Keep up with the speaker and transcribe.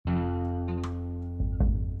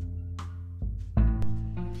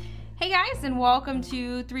Hey guys, and welcome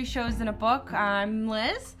to Three Shows in a Book. I'm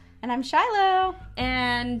Liz. And I'm Shiloh.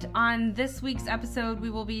 And on this week's episode, we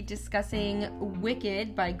will be discussing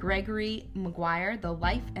Wicked by Gregory Maguire, The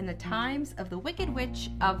Life and the Times of the Wicked Witch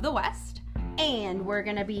of the West. And we're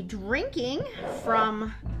going to be drinking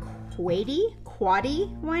from Quadi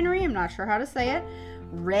Winery, I'm not sure how to say it,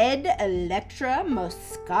 Red Electra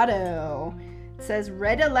Moscato. It says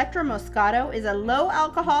Red Electra Moscato is a low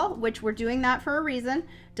alcohol, which we're doing that for a reason,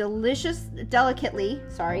 delicately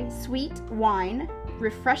sweet wine,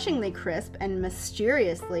 refreshingly crisp and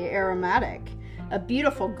mysteriously aromatic. A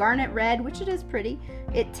beautiful garnet red, which it is pretty.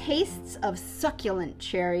 It tastes of succulent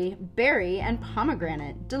cherry, berry, and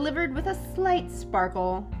pomegranate, delivered with a slight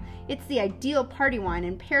sparkle. It's the ideal party wine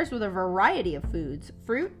and pairs with a variety of foods: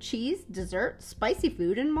 fruit, cheese, dessert, spicy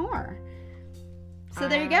food, and more. So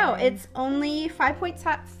there you go. It's only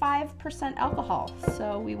 5.5% alcohol,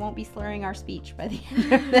 so we won't be slurring our speech by the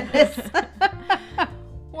end of this.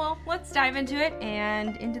 Well, let's dive into it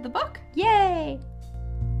and into the book. Yay!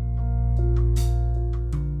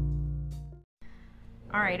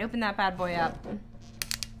 All right, open that bad boy up.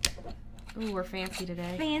 Ooh, we're fancy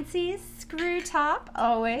today. Fancy screw top,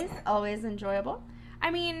 always enjoyable. I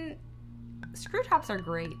mean, screw tops are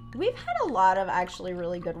great. We've had a lot of actually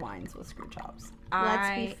really good wines with screw tops. Let's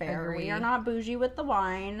be fair. Agree. We are not bougie with the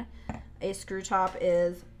wine. A screw top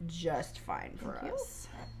is just fine for us.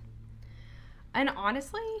 And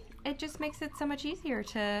honestly, it just makes it so much easier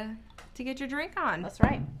to get your drink on. That's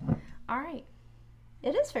right. All right.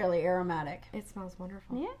 It is fairly aromatic. It smells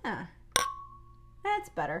wonderful. Yeah. That's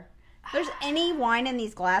better. If there's any wine in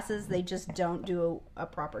these glasses, they just don't do a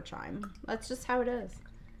proper chime. That's just how it is.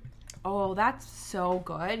 Oh, that's so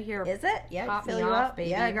good. Here. Is it? Yeah, pop fill me you off, up. baby.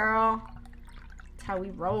 Yeah, girl. That's how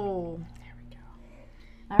we roll. There we go.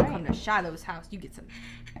 All Come right. to Shiloh's house. You get some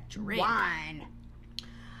drink. Wine.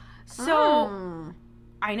 So,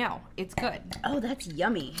 I know. It's good. Oh, that's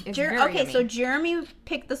yummy. It's Okay, very yummy. so Jeremy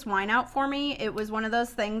picked this wine out for me. It was one of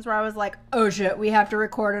those things where I was like, oh shit, we have to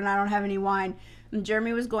record and I don't have any wine. And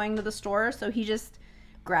Jeremy was going to the store, so he just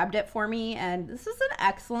grabbed it for me, and this is an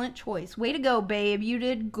excellent choice. Way to go, babe. You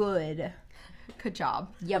did good. Good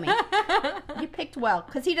job. Yummy. You picked well,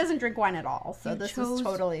 because he doesn't drink wine at all, so this is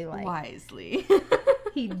totally like... wisely.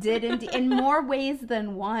 He did in more ways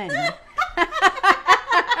than one.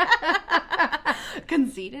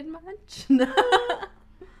 Conceited much?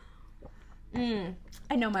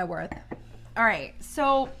 I know my worth. All right.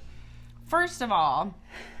 So, first of all,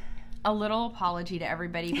 a little apology to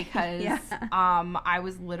everybody because Yeah. I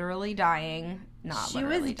was literally dying. She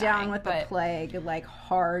was down with the plague, like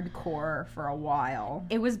hardcore for a while.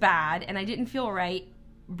 It was bad, and I didn't feel right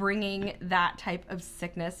bringing that type of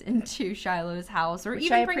sickness into Shiloh's house, or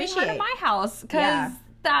even bringing her to my house, because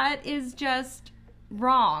that is just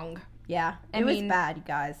wrong. Yeah, it was bad, you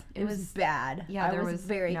guys. It was bad. Yeah, I was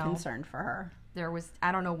very concerned for her. There was,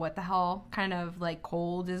 I don't know what the hell kind of like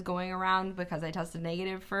cold is going around, because I tested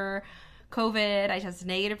negative for COVID, I tested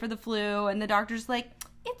negative for the flu, and the doctor's like,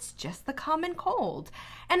 it's just the common cold.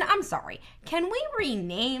 And I'm sorry, can we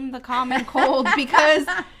rename the common cold because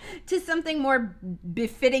to something more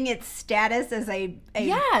befitting its status as a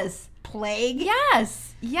plague?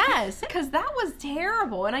 Yes, because that was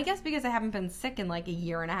terrible. And I guess because I haven't been sick in like a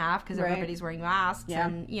year and a half, because everybody's wearing masks,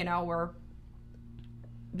 and you know, we're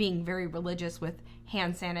being very religious with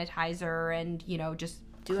hand sanitizer and, you know, just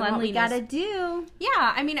doing cleanliness. what we gotta do.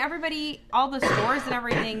 Yeah, I mean, everybody, all the stores and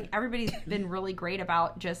everything, everybody's been really great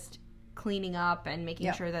about just cleaning up and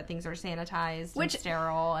making sure that things are sanitized and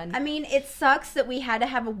sterile. And I mean, it sucks that we had to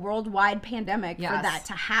have a worldwide pandemic for that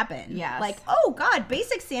to happen. Yes. Like, oh God,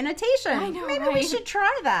 basic sanitation. I know, Maybe we should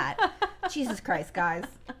try that. Jesus Christ, guys.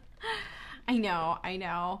 I know.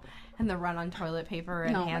 And the run on toilet paper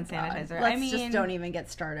and hand sanitizer. Let's just don't even get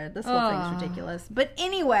started. This whole thing's ridiculous. But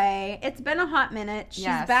anyway, it's been a hot minute. She's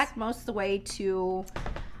back most of the way to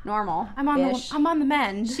normal. I'm on the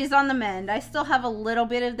mend. She's on the mend. I still have a little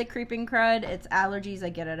bit of the creeping crud. It's allergies. I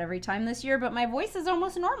get it every time this year, but my voice is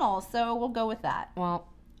almost normal, so we'll go with that. Well,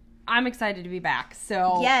 I'm excited to be back.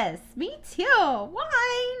 So yes, me too.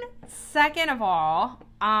 Wine. Second of all,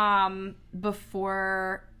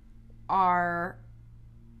 before our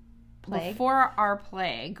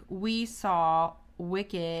plague, we saw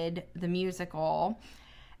Wicked the musical,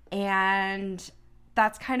 and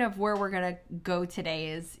that's kind of where we're gonna go today.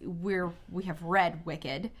 Is we have read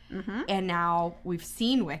Wicked, and now we've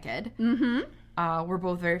seen Wicked. We're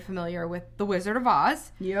both very familiar with The Wizard of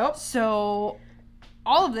Oz. Yep. So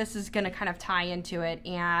all of this is gonna kind of tie into it,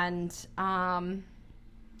 and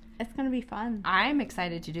It's gonna be fun. I'm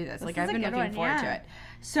excited to do this. Like, is I've a been good looking one, forward to yeah. it.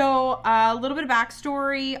 So, a little bit of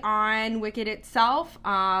backstory on Wicked itself.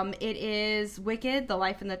 It is Wicked, The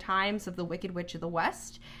Life and the Times of the Wicked Witch of the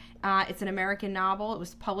West. It's an American novel. It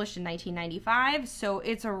was published in 1995, so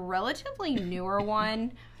it's a relatively newer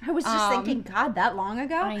one. I was just thinking, God, that long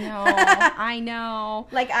ago? I know, I know.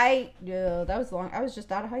 Like, that was long. I was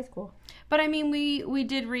just out of high school. But I mean, we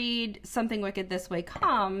did read Something Wicked This Way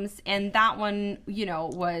Comes, and that one, you know,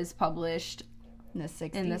 was published In the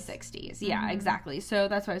 60s. in the 60s. Yeah, exactly. So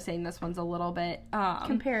that's why I was saying this one's a little bit...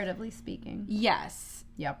 Comparatively speaking. yes.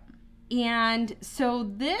 Yep. And so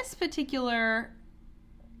this particular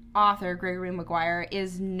author, Gregory Maguire,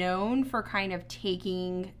 is known for kind of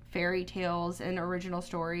taking fairy tales and original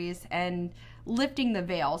stories and lifting the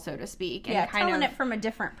veil, so to speak. And Yeah, kind telling of, it from a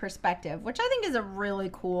different perspective, which I think is a really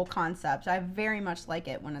cool concept. I very much like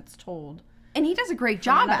it when it's told. and he does a great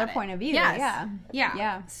job another at it. point of view, Yes. yeah. Yeah.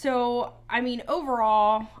 Yeah. So, I mean,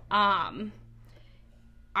 overall, I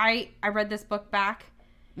read this book back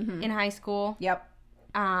in high school. Yep.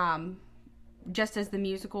 Just as the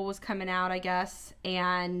musical was coming out, I guess,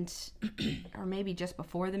 and or maybe just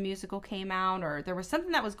before the musical came out, or there was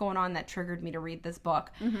something that was going on that triggered me to read this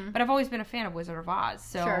book. But I've always been a fan of Wizard of Oz,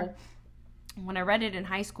 so Sure. when I read it in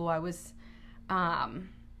high school, I was, I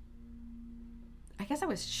guess I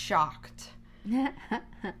was shocked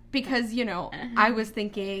because, you know, I was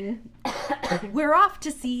thinking, we're off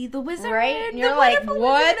to see the wizard, Right? And the you're like, wonderful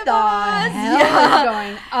what Wizard the of Oz." hell Yeah. is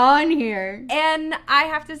going on here? And I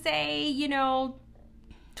have to say, you know,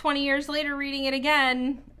 20 years later reading it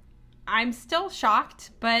again, I'm still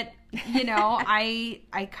shocked, but you know, I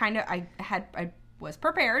was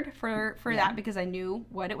prepared for that because I knew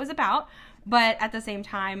what it was about. But at the same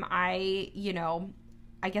time, I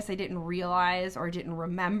guess I didn't realize or didn't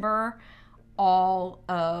remember all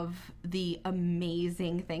of the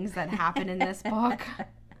amazing things that happen in this book.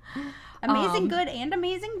 Amazing good and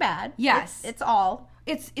amazing bad. Yes. It's all.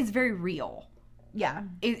 It's very real. Yeah.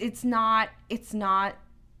 It's not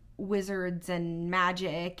wizards and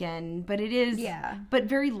magic but it is but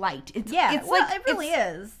very light. It's It really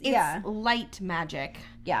is. It's light magic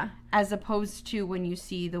Yeah. as opposed to when you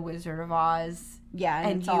see the Wizard of Oz Yeah.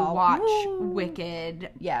 and it's you all, watch woo.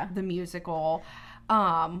 Wicked, Yeah. the musical,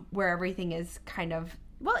 where everything is kind of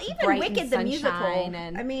Well, even bright and Wicked the musical. sunshine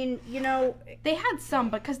and- I mean, you know, they had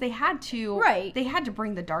some because they had to Right. they had to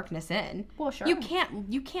bring the darkness in. Well, sure. You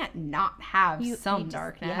can't not have some just-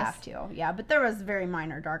 darkness. You have to, yeah. But there was very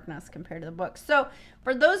minor darkness compared to the book. So,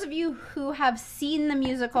 for those of you who have seen the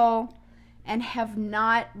musical and have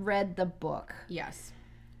not read the book, Yes.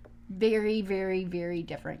 very, very, very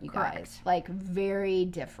different, you Correct. guys. Like, very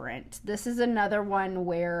different. This is another one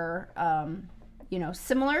where, you know,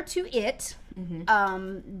 similar to it,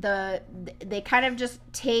 they kind of just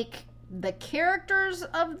take the characters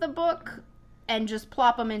of the book and just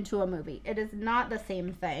plop them into a movie. It is not the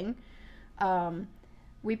same thing.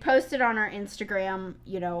 We posted on our Instagram,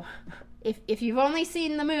 you know, if you've only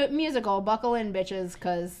seen the musical, buckle in, bitches,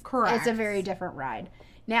 because Correct. it's a very different ride.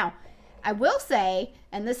 Now, I will say,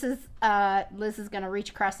 and this is, Liz is going to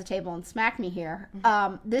reach across the table and smack me here.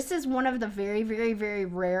 This is one of the very, very, very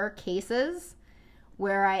rare cases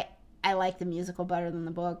where I like the musical better than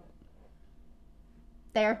the book.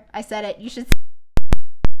 There, I said it. You should.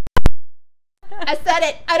 I said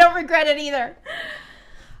it. I don't regret it either.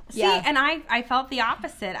 See, and I felt the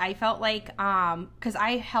opposite. I felt like, because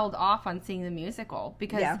I held off on seeing the musical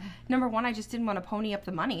because number one, I just didn't want to pony up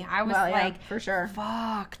the money. I was like, for sure.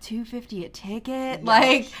 fuck, $250 a ticket.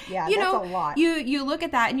 Like, Yeah, you that's know, a lot. you look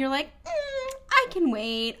at that and you're like, I can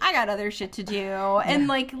wait. I got other shit to do. And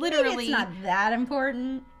like literally, Maybe it's not that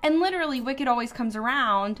important. and literally, Wicked always comes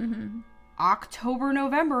around October,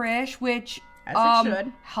 November-ish, which. As it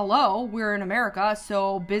should. Hello, we're in America,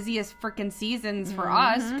 so busiest freaking seasons for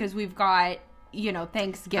us because we've got, you know,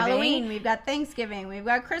 Thanksgiving. Halloween, we've got Thanksgiving, we've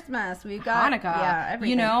got Christmas, we've got Hanukkah, yeah,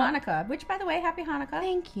 everything. you know? Hanukkah, which by the way, happy Hanukkah.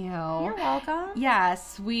 Thank you. You're welcome.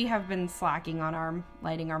 Yes, we have been slacking on our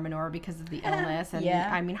lighting our menorah because of the illness, and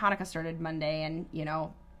Yeah. I mean Hanukkah started Monday, and you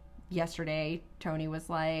know, yesterday Tony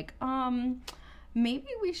was like, maybe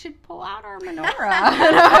we should pull out our menorah.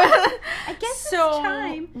 I guess so it's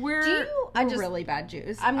time. We're I just- really bad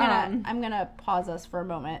Jews. I'm gonna pause us for a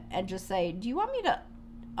moment and just say, do you want me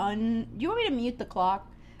to mute the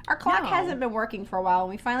clock? Our clock No. hasn't been working for a while, and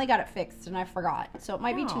we finally got it fixed, and I forgot, so it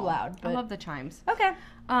might be too Oh, loud. But I love the chimes. okay,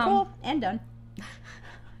 cool, and done.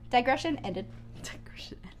 Digression ended.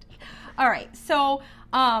 All right. So,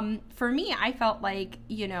 for me, I felt like,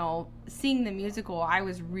 you know, seeing the musical, I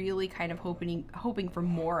was really kind of hoping for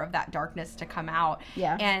more of that darkness to come out.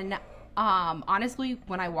 Yeah. And honestly,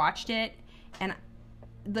 when I watched it, and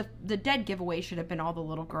the dead giveaway should have been all the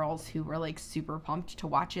little girls who were like super pumped to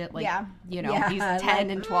watch it, like these 10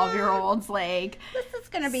 and 12-year-olds, like this is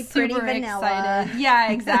gonna be pretty vanilla. Excited.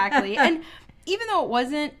 Yeah, exactly. And even though it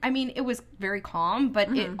wasn't, I mean, it was very calm,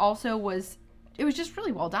 but it also was. It was just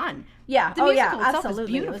really well done. Yeah. The musical itself absolutely. is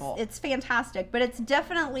beautiful. It's fantastic, but it's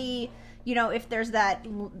definitely, you know, if there's that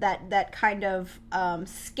kind of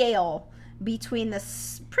scale between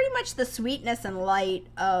pretty much the sweetness and light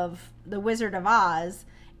of The Wizard of Oz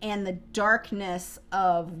and the darkness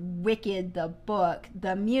of Wicked the book,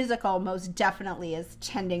 the musical most definitely is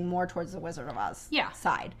tending more towards the Wizard of Oz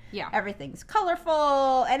side. Yeah. Everything's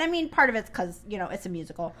colorful, and I mean, part of it's because, you know, it's a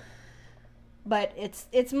musical. But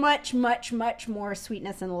it's much, much, much more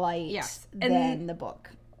sweetness and light than the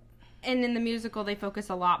book. And in the musical, they focus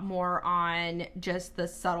a lot more on just the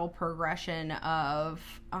subtle progression of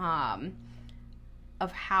how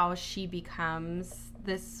she becomes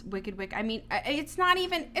this Wicked Witch. I mean, it's not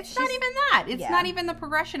even that. It's not even the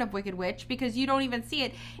progression of Wicked Witch, because you don't even see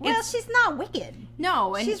it. She's not wicked.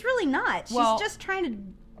 No, and she's really not. She's just trying to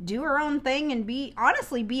do her own thing and be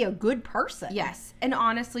a good person. Yes. And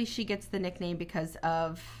honestly, she gets the nickname because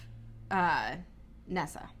of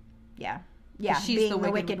Nessa. Yeah. Yeah, she's being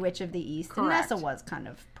the Wicked Witch of the East. Correct. And Nessa was kind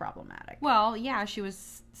of problematic. Well, yeah, she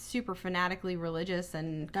was super fanatically religious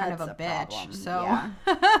and kind of a bitch. Problem. So, yeah.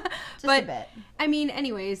 Just but, a bit. I mean,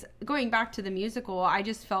 anyways, going back to the musical, I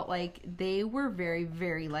just felt like they were very,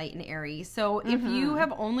 very light and airy. So, if you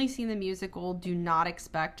have only seen the musical, do not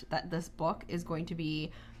expect that this book is going to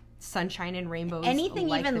be sunshine and rainbows. Anything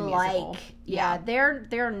like even the musical.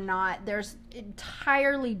 they're not. There's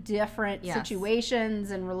entirely different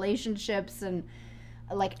situations and relationships, and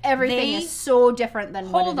like everything is so different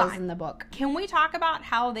than what it is in the book. Can we talk about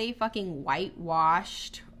how they fucking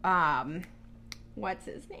whitewashed what's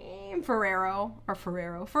his name? Ferrero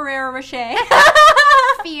Rocher.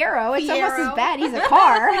 Fierro. It's almost as bad. He's a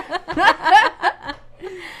car.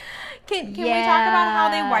 Can we talk about how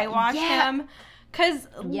they whitewashed him? Because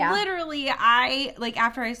literally,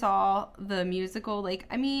 after I saw the musical,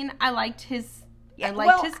 I mean, I liked his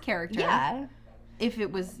character. Yeah. If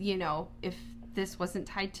it was, if this wasn't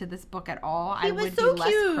tied to this book at all, I would so be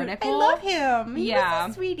less critical. I love him. He was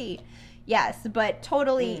a sweetie. Yes, but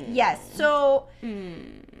totally, yes. So,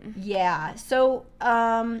 yeah. So,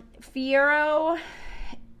 Fierro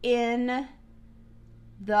in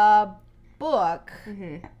the book...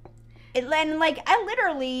 Mm-hmm. I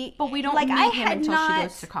literally... But we don't meet him until she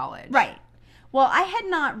goes to college. Right. Well, I had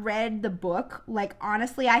not read the book.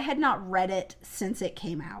 Honestly, I had not read it since it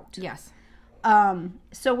came out. Yes.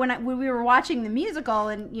 So when we were watching the musical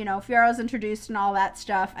and, Fierro's introduced and all that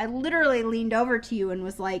stuff, I literally leaned over to you and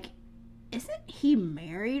was like, isn't he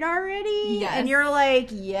married already? Yes. And you're like,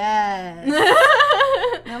 yes.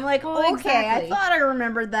 And I'm like, okay, exactly. I thought I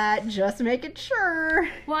remembered that. Just making sure.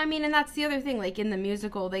 Well, I mean, and that's the other thing. In the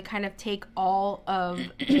musical, they kind of take all of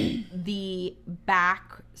the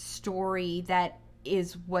back story that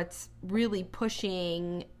is what's really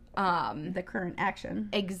pushing the current action.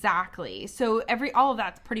 Exactly. So all of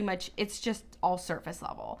that's pretty much, it's just all surface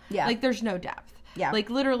level. Yeah. There's no depth. Yeah.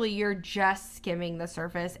 Literally, you're just skimming the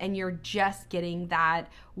surface and you're just getting that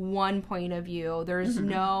one point of view. There's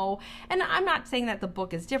no... And I'm not saying that the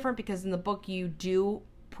book is different, because in the book you do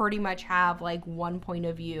pretty much have, one point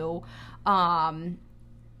of view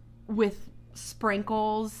with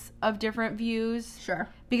sprinkles of different views. Sure.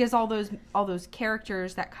 Because all those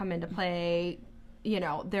characters that come into play...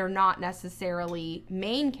 they're not necessarily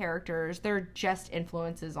main characters. They're just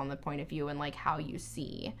influences on the point of view and, how you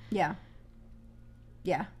see. Yeah.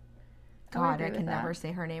 Yeah. God, I can never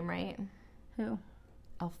say her name right. Who?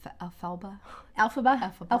 Elphaba?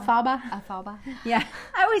 Elphaba? Yeah.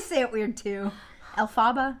 I always say it weird, too.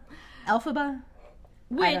 Elphaba?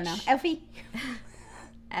 Which? I don't know. Effie.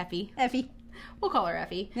 We'll call her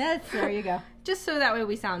Effie. Yes, there you go. Just so that way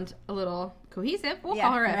we sound a little cohesive. We'll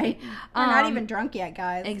call her Effie. Right? We're not even drunk yet,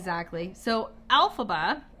 guys. Exactly. So,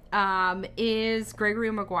 Elphaba is Gregory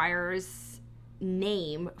Maguire's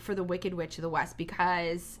name for the Wicked Witch of the West,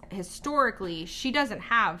 because historically she doesn't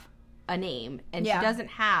have a name and she doesn't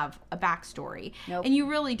have a backstory. Nope. And you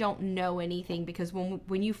really don't know anything, because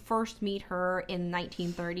when you first meet her in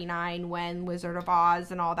 1939, when Wizard of Oz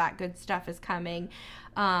and all that good stuff is coming,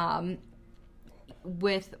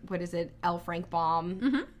 with L. Frank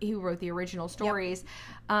Baum, who wrote the original stories,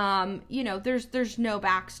 there's no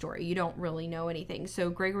backstory. You don't really know anything. So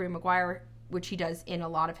Gregory Maguire, which he does in a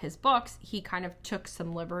lot of his books, he kind of took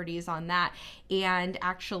some liberties on that. And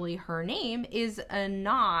actually her name is a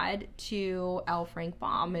nod to L. Frank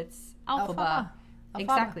Baum. It's Elphaba.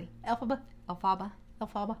 Exactly. Elphaba. Elphaba.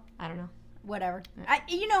 Elphaba. I don't know. Whatever.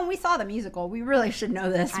 We saw the musical. We really should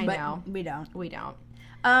know this, I but know. we don't. We don't.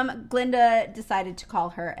 Glinda decided to call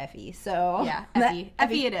her Effie, so... Yeah, Effie.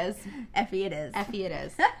 Effie it is. Effie it is. Effie it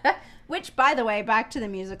is. Which, by the way, back to the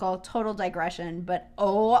musical, total digression, but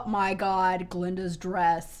oh my god, Glinda's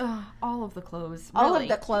dress. All of the clothes. All really. of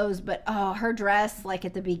the clothes, but her dress, like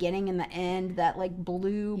at the beginning and the end, that like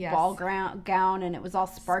blue ball gown, and it was all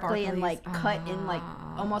sparkly and like cut in like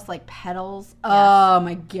almost like petals. Yes. Oh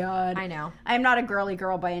my god. I know. I'm not a girly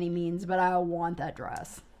girl by any means, but I want that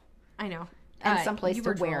dress. I know. And someplace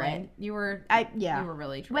to wear it. You were you were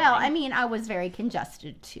really trying. Well, I mean, I was very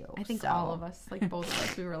congested too. I think all of us, like both of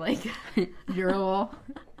us, we were like, girl.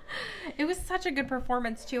 It was such a good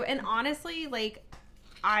performance too. And honestly, like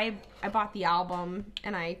I bought the album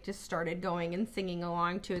and I just started going and singing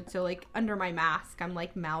along to it. So like under my mask, I'm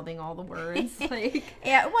like mouthing all the words. Like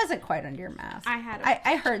yeah, it wasn't quite under your mask.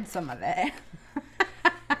 I heard some of it.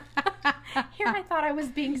 Here I thought I was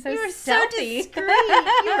being so you were stealthy. So discreet.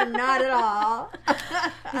 You were not at all.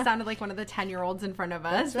 He sounded like one of the 1010-year-olds in front of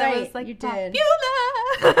us. That's right. Was like, you did.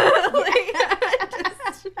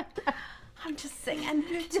 I'm just singing.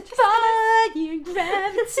 Defying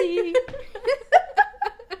gravity.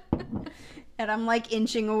 And I'm like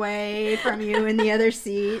inching away from you in the other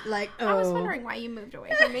seat. Like, I was wondering why you moved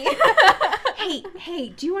away from me. Hey,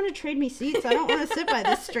 do you want to trade me seats? I don't want to sit by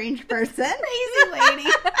this strange person. Crazy lady.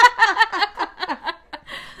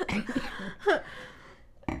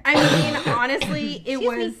 I mean, honestly,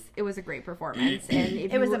 it was a great performance, and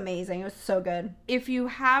it was amazing. It was so good. If you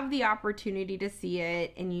have the opportunity to see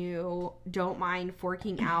it and you don't mind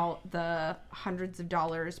forking out the hundreds of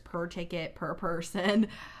dollars per ticket per person,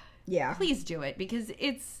 yeah, please do it, because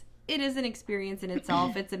it is an experience in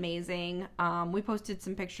itself. It's amazing. We posted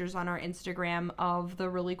some pictures on our Instagram of the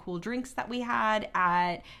really cool drinks that we had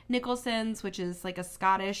at Nicholson's, which is like a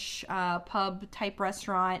Scottish pub type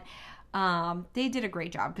restaurant. They did a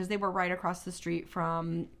great job because they were right across the street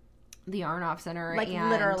from the Aronoff Center. Like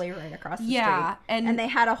literally right across the street. Yeah. And they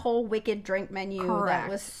had a whole wicked drink menu correct. That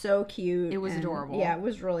was so cute. It was adorable. Yeah, it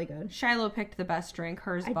was really good. Shiloh picked the best drink.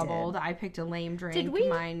 Hers bubbled. I picked a lame drink. Did we?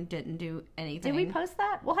 Mine didn't do anything. Did we post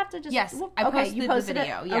that? We'll have to just... Yes, I posted the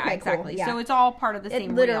video. Yeah, okay, exactly. Cool. Yeah. So it's all part of the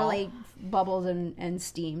same It literally reel. bubbled and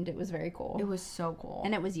steamed. It was very cool. It was so cool.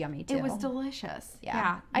 And it was yummy, too. It was delicious.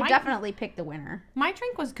 Yeah. I definitely picked the winner. My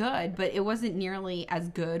drink was good, but it wasn't nearly as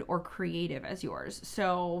good or creative as yours.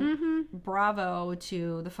 So bravo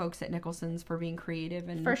to the folks at Nicholson's for being creative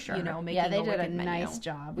and, for sure. making they did a menu. nice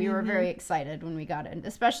job. We were very excited when we got in,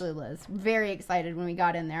 especially Liz. Very excited when we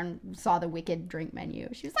got in there and saw the wicked drink menu.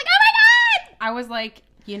 She was like, oh my God! I was like,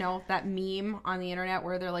 that meme on the internet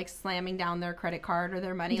where they're like slamming down their credit card or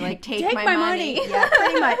their money, like, take my money. Yeah,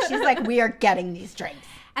 pretty much. She's like, we are getting these drinks.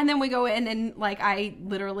 And then we go in and like I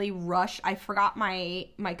literally rush. I forgot my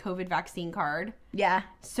COVID vaccine card. Yeah.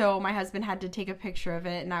 So my husband had to take a picture of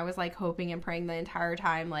it, and I was like hoping and praying the entire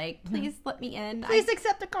time, like, please let me in. Please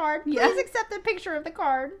accept the card. Yeah. Please accept the picture of the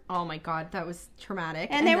card. Oh my God, that was traumatic.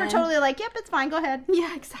 And they were totally like, yep, it's fine. Go ahead.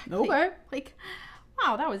 Yeah, exactly. Okay. Like,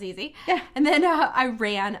 wow, that was easy. Yeah. And then I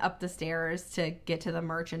ran up the stairs to get to the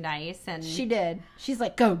merchandise, and she did. She's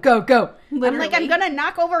like, go, go, go. Literally. I'm like, I'm gonna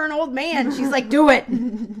knock over an old man. She's like, do it.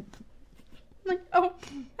 I'm like, oh,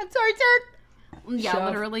 I'm sorry, sir. Yeah, Shove.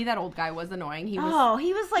 Literally, that old guy was annoying. He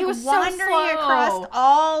was like so wandering slow. Across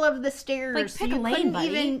all of the stairs. Like, pick you a lane, couldn't buddy.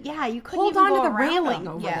 you couldn't hold even on go to the around railing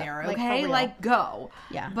them. over Yeah, there, like, okay? for real. Like, go.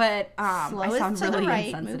 Yeah. But I sound to the really right,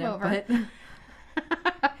 insensitive. move over.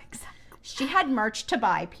 But she had merch to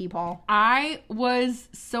buy, people. I was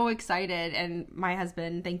so excited, and my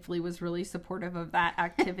husband thankfully was really supportive of that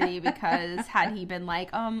activity because had he been like,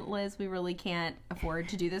 Liz, we really can't afford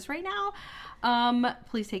to do this right now.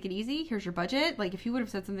 Please take it easy. Here's your budget. Like, if he would have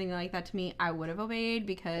said something like that to me, I would have obeyed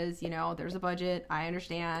because, there's a budget. I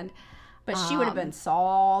understand. But she would have been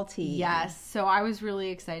salty. Yes. So I was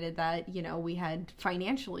really excited that, we had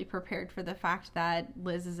financially prepared for the fact that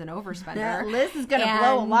Liz is an overspender. Liz is going to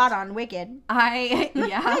blow a lot on Wicked.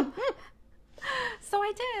 Yeah. So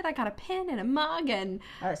I did. I got a pin and a mug and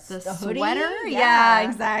a sweater. Hoodie? Yeah,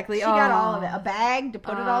 exactly. She got all of it. A bag to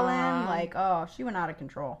put it all in. Like, she went out of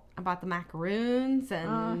control. I bought the macaroons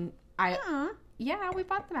and we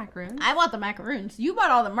bought the macaroons. I bought the macaroons. You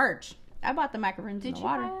bought all the merch. I bought the macaroons in the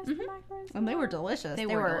water. Did you buy us the macaroons? And they were delicious. They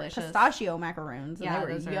were delicious. Pistachio macaroons. And Yeah,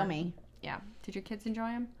 they were yummy. Yeah. Did your kids enjoy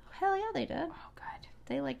them? Hell yeah, they did. Oh, good.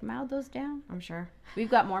 They mouthed those down. I'm sure.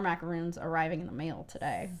 We've got more macaroons arriving in the mail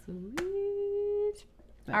today. Sweet.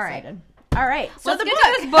 All right. So let's the get book.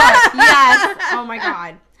 to this book. Yes. Oh my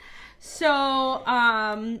God. So,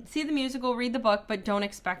 see the musical, read the book, but don't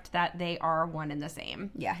expect that they are one and the same.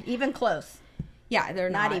 Yeah, even close. Yeah, they're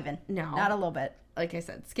Not even. No. Not a little bit. Like I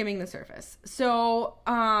said, skimming the surface. So,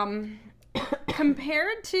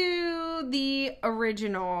 compared to the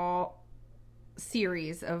original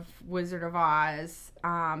series of Wizard of Oz,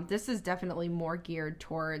 this is definitely more geared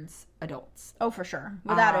towards adults. Oh, for sure.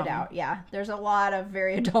 Without a doubt. Yeah. There's a lot of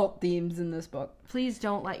very adult themes in this book. Please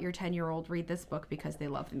don't let your 10-year-old read this book because they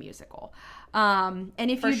love the musical. And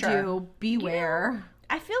if you do, beware.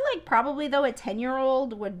 I feel like probably, though, a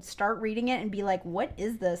 10-year-old would start reading it and be like, what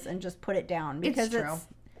is this? And just put it down. Because it's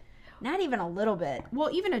not even a little bit. Well,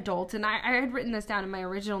 even adults, and I had written this down in my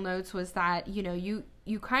original notes, was that, you know, you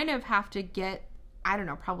kind of have to get, I don't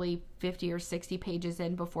know, probably 50 or 60 pages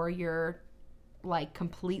in before you're, like,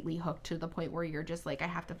 completely hooked to the point where you're just like, I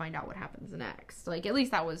have to find out what happens next. Like, at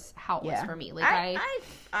least that was how it was for me. Like,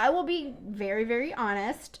 I will be very, very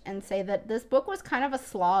honest and say that this book was kind of a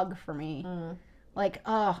slog for me. Like,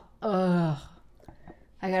 I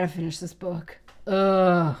gotta finish this book.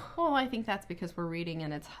 Well, I think that's because we're reading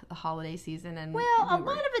and it's the holiday season. And well, a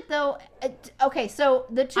lot of it though. Okay, so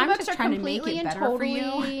the two books are completely and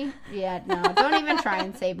totally. Yeah, no, don't even try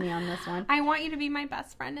and save me on this one. I want you to be my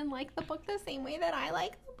best friend and like the book the same way that I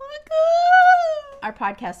like the book. Our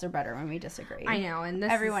podcasts are better when we disagree. I know, and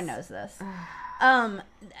everyone knows this.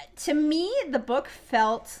 To me, the book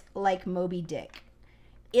felt like Moby Dick,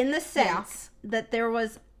 in the sense that there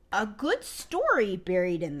was a good story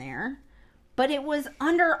buried in there. But it was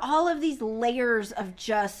under all of these layers of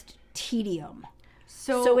just tedium.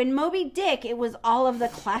 So in Moby Dick, it was all of the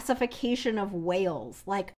classification of whales.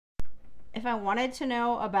 Like, if I wanted to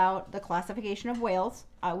know about the classification of whales,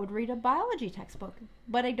 I would read a biology textbook.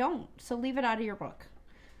 But I don't, so leave it out of your book.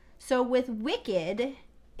 So with Wicked,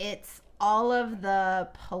 it's all of the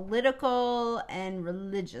political and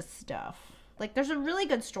religious stuff. Like, there's a really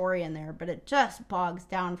good story in there, but it just bogs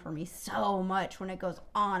down for me so much when it goes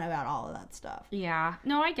on about all of that stuff. Yeah.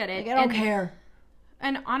 No, I get it. Like, I don't care.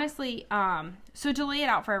 And honestly, so to lay it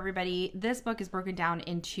out for everybody, this book is broken down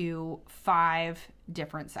into 5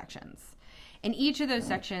 different sections. And each of those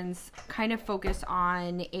sections kind of focus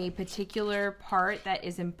on a particular part that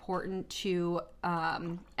is important to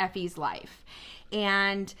Effie's life.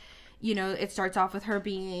 And you know, it starts off with her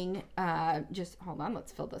being, just, hold on,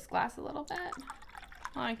 let's fill this glass a little bit.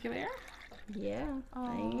 Like you there? Yeah.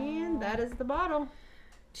 And that is the bottle.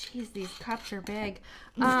 Jeez, these cups are big.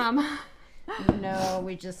 No,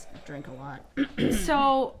 we just drink a lot.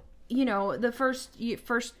 So, you know, the first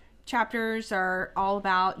chapters are all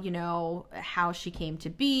about, you know, how she came to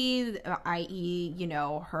be, i.e., you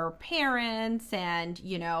know, her parents, and,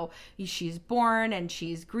 you know, she's born and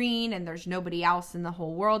she's green and there's nobody else in the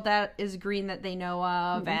whole world that is green that they know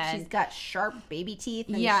of. And she's got sharp baby teeth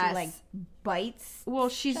and she, like, bites. Well,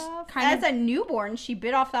 she's stuff. kind of... As a newborn, she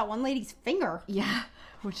bit off that one lady's finger. Yeah.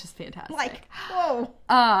 Which is fantastic. Like, whoa.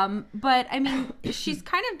 But I mean, she's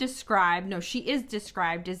kind of described, she is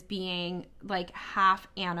described as being like half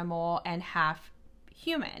animal and half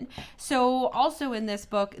human. So also in this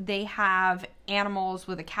book, they have animals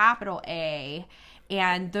with a capital A,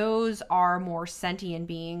 and those are more sentient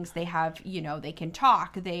beings. They have, you know, they can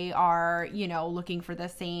talk. They are, you know, looking for the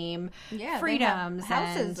same freedoms. They have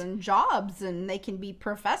houses and jobs, and they can be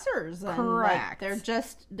professors. And, correct. Like,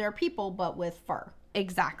 they're people, but with fur.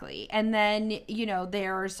 Exactly. And then, you know,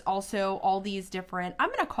 there's also all these different, I'm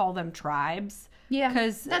going to call them tribes. Yeah,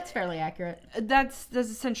 because that's fairly accurate. That's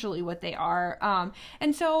essentially what they are.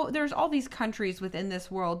 And so there's all these countries within this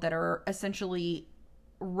world that are essentially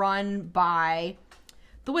run by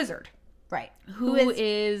the wizard. Right. Who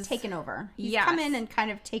is taken over. He's come in and kind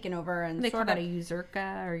of taken over. And they call that a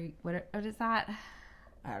usurka, or what is that?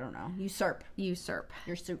 I don't know. Usurp.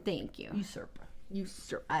 Thank you.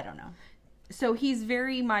 Usurp. I don't know. So he's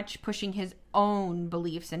very much pushing his own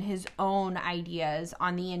beliefs and his own ideas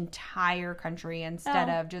on the entire country instead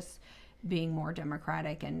of just being more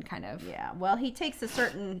democratic and kind of... Yeah, well, he takes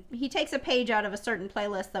a page out of a certain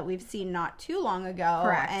playlist that we've seen not too long ago.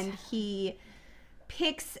 Correct. And he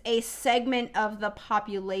picks a segment of the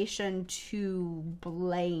population to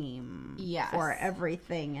blame for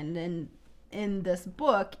everything. And in this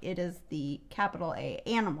book, it is the capital A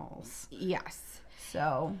animals. Yes.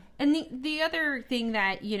 So, and the other thing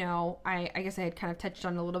that, you know, I guess I had kind of touched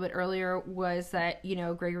on a little bit earlier was that, you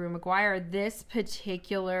know, Gregory Maguire, this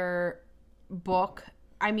particular book,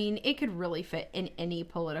 I mean, it could really fit in any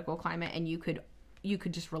political climate, and you could you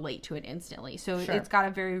could just relate to it instantly. So Sure. it's got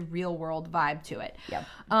a very real world vibe to it.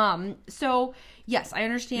 Yep. So yes, I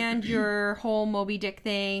understand your whole Moby Dick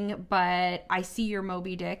thing, but I see your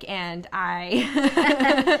Moby Dick and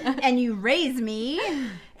And you raise me.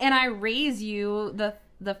 and I raise you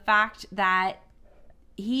the fact that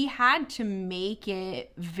he had to make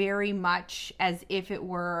it very much as if it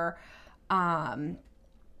were,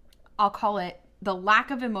 I'll call it the lack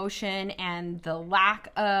of emotion and the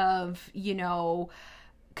lack of,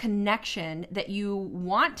 connection that you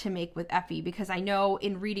want to make with Effie, because I know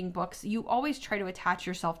in reading books, you always try to attach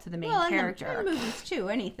yourself to the main character. In movies too,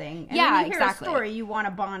 anything. And Yeah, when you hear exactly. a story, you want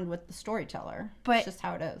to bond with the storyteller. But- it's just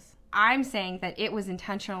how it is. I'm saying that it was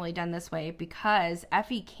intentionally done this way because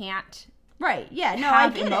Effie can't Right, yeah, no, I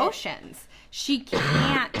have get emotions. She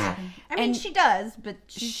can't. I mean, she does, but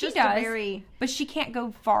she's she just does, a very... but she can't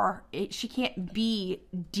go far. She can't be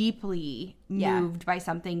deeply moved by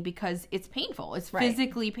something because it's painful. It's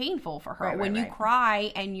physically painful for her. Right, when you right.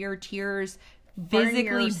 cry and your tears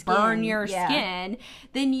physically burn your skin,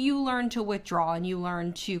 then you learn to withdraw and you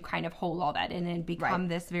learn to kind of hold all that in and become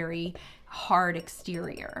this very hard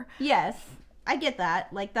exterior. Yes, I get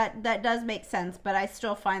that. Like, that does make sense, but I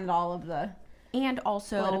still find all of the And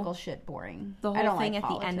also political shit boring. the I whole don't thing like at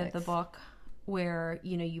the end of the politics. book where,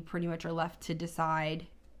 you pretty much are left to decide,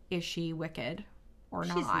 is she wicked or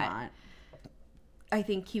not? She's not. I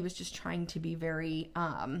think he was just trying to be very,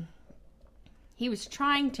 he was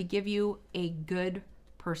trying to give you a good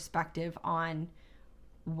perspective on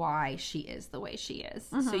why she is the way she is.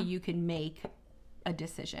 So you can make a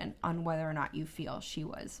decision on whether or not you feel she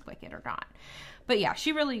was wicked or not. But yeah,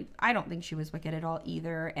 I don't think she was wicked at all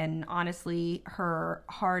either. And honestly, her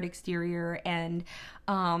hard exterior and,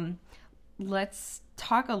 let's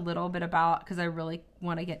talk a little bit about, because I really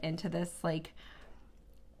want to get into this, like,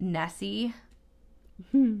 Nessie.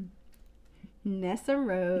 Nessa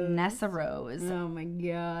Rose. Oh my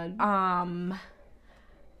god.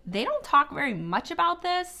 They don't talk very much about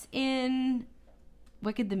this in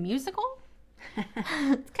Wicked the Musical.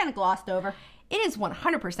 It's kind of glossed over. It is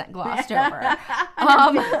 100% glossed over.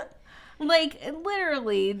 Like,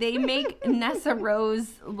 literally, they make Nessa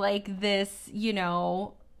Rose like this,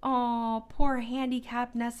 oh, poor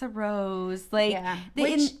handicapped Nessa Rose. Like, Yeah.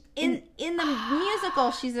 Which in the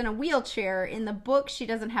musical, she's in a wheelchair. In the book, she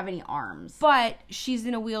doesn't have any arms. but she's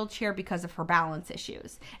in a wheelchair because of her balance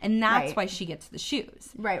issues. And that's Right. why she gets the shoes.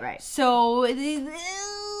 Right. So,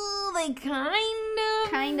 like,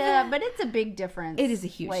 Kind of, but it's a big difference. It is a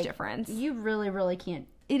huge difference. You really, really can't,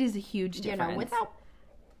 It is a huge difference. without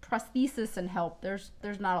prosthesis and help, there's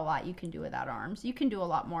not a lot you can do without arms. You can do a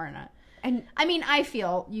lot more And I mean, I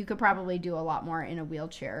feel you could probably do a lot more in a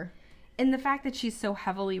wheelchair. and the fact that she's so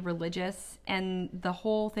heavily religious and the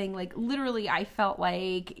whole thing, like, literally, I felt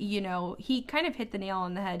like, he kind of hit the nail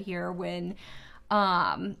on the head here when,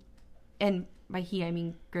 and by he, I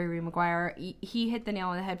mean Gregory Maguire, he hit the nail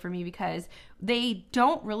on the head for me because they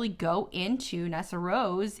don't really go into Nessa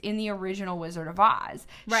Rose in the original Wizard of Oz.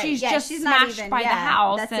 She's just smashed by the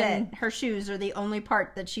house. That's and it. Her shoes are the only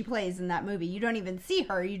part that she plays in that movie. You don't even see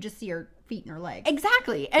her. You just see her feet and her legs.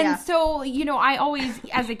 Exactly. And Yeah. so, I always,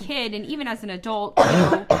 as a kid and even as an adult,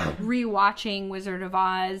 rewatching Wizard of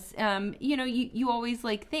Oz, you always,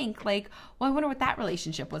 like, think, like, well, I wonder what that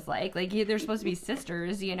relationship was like. Like, they're supposed to be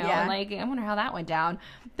sisters, Yeah. and, like, I wonder how that went down.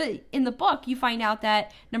 But in the book, you find out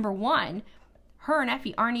that, number one, her and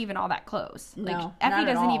Effie aren't even all that close. No, Like, not Effie at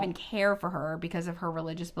doesn't all. even care for her because of her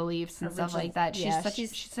religious beliefs and stuff like that. yeah,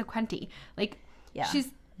 She's so cunty. Like, Yeah. she's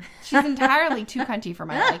entirely too cunty for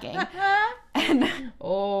my liking. And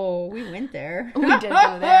Oh, we went there. we did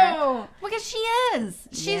go there. Because she is.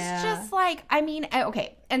 She's Yeah. just like, I mean,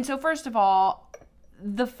 okay. And so, first of all,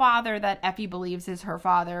 the father that Effie believes is her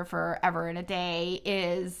father forever and a day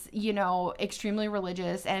is, extremely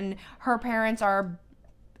religious. And her parents are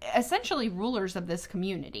essentially rulers of this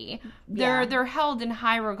community. Yeah. They're held in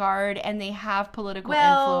high regard and they have political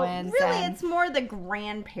Well, influence. really, and- it's more the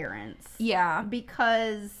grandparents. yeah.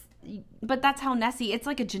 Because But that's how Nessie, it's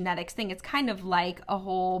like a genetics thing. It's kind of like a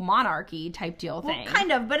whole monarchy type deal thing.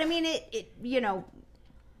 kind of, but I mean, it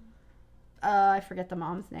I forget the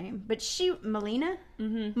mom's name, but Melina?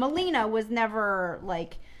 Mm-hmm. Melina was never,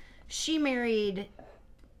 like, she married,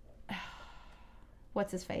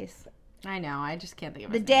 what's his face? I know. I just can't think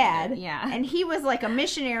of The his name. dad. Yeah. And he was like a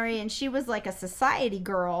missionary and she was like a society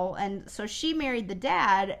girl. And so she married the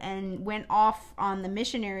dad and went off on the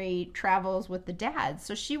missionary travels with the dad.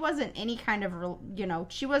 So she wasn't any kind of,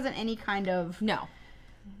 she wasn't any kind of No.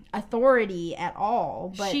 authority at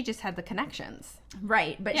all. But She just had the connections.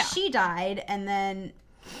 right. But Yeah. she died. And then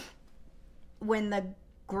when the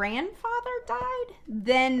grandfather died,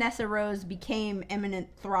 then Nessa Rose became eminent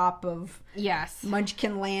throp of Yes.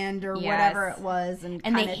 Munchkin Land or Yes. whatever it was, and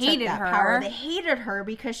And they kinda hated took that her. power. They hated her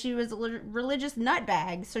because she was a religious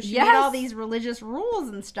nutbag. So she Yes. made all these religious rules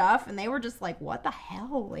and stuff, and they were just like, "What the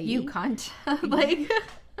hell, lady? You cunt." Like,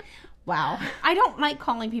 Wow." I don't like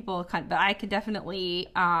calling people a cunt, but I could definitely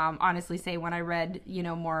honestly say when I read,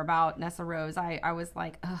 more about Nessa Rose, I was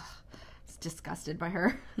like, ugh, I was disgusted by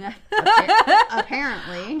her.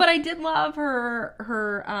 Apparently, But I did love her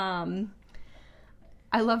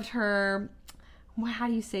I loved her, how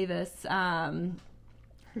do you say this?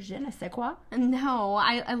 je ne sais quoi. No,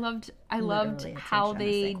 I loved Literally, it's how a je ne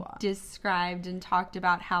they sais quoi. described and talked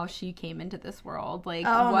about how she came into this world. Like,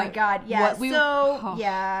 Oh my god, yeah. oh.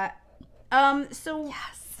 Yeah. So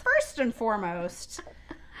Yes. first and foremost,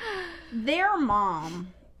 their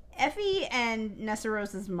mom, Effie and Nessa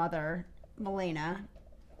Rose's mother, Milena,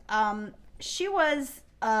 she was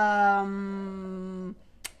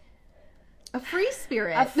a free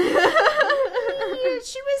spirit.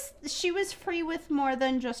 she was free with more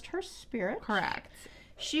than just her spirit. Correct.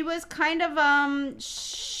 She was kind of a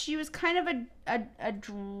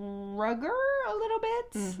drugger a little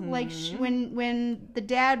bit. Like when the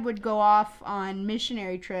dad would go off on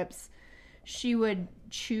missionary trips, she would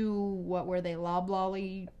chew, what were they,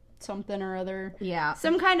 loblolly something or other. Yeah.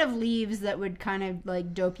 Some kind of leaves that would kind of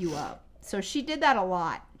like dope you up. So she did that a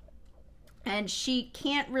lot. And she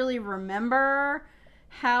can't really remember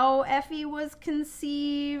how Effie was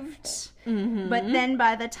conceived. But then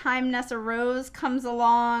by the time Nessa Rose comes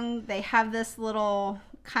along, they have this little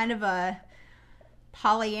kind of a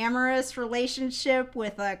polyamorous relationship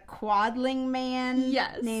with a quadling man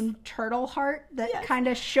Yes. named Turtle Heart that Yes. kind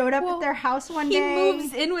of showed up Well, at their house one He day.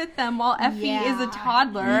 moves in with them while Effie is a Yeah.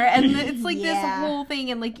 toddler, and it's like Yeah. this whole thing.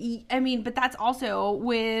 And like, I mean, but that's also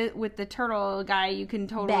with the turtle guy. You can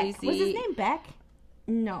totally Beck. see. Was his name Beck?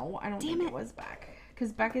 No, I don't Damn think it. it was Beck,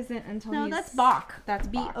 because Beck isn't until No, he's... that's Bach. That's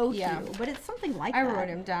Bach, B-O-Q. yeah. But it's something like I that. wrote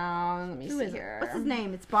him down. Let me Who see is it? here. What's his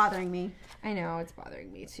name? It's bothering me. I know, it's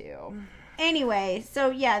bothering me too. Anyway, so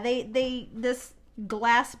yeah, they this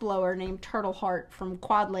glass blower named Turtle Heart from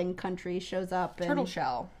Quadling Country shows up. And Turtle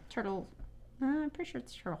shell. I'm pretty sure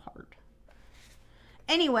it's Turtle Heart.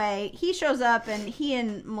 Anyway, he shows up and he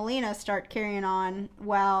and Melina start carrying on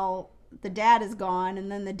while the dad is gone,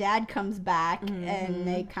 and then the dad comes back and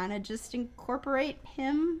they kind of just incorporate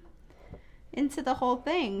him into the whole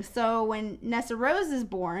thing. So when Nessa Rose is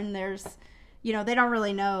born, there's, they don't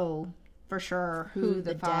really know for sure who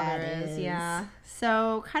the father dad is, yeah.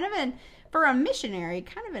 So kind of for a missionary,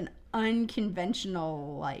 kind of an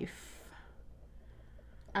unconventional life.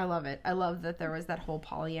 I love it. I love that there was that whole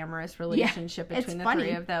polyamorous relationship it's between the funny.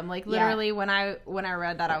 three of them. Like, Yeah. literally, when I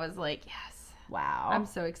read that, I was like, yes. Wow. I'm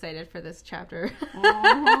so excited for this chapter.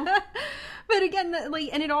 Uh-huh. But again,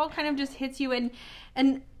 and it all kind of just hits you,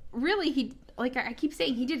 and really, he, like I keep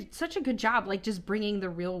saying, he did such a good job, like just bringing the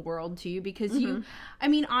real world to you, because I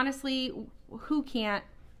mean, honestly, who can't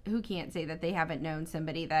say that they haven't known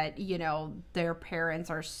somebody that, their parents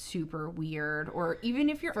are super weird, or even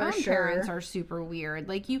if your own parents are super weird,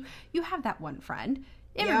 like you have that one friend.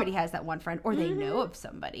 Everybody has that one friend, or they know of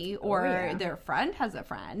somebody, or their friend has a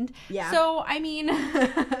friend. Yeah. So, I mean,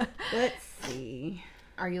 Let's see.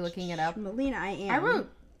 are you looking it up? Melina, I am.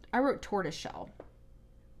 I wrote tortoiseshell.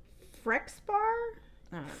 Frexbar?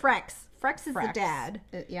 Frex. Frex is the Frex. dad.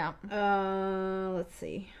 Yeah. Let's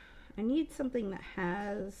see. I need something that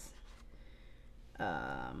has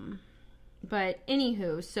But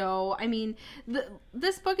anywho, so I mean,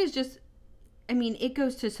 this book is just, I mean, it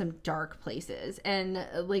goes to some dark places, and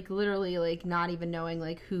like literally, like not even knowing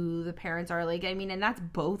like who the parents are. Like, I mean, and that's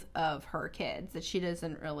both of her kids that she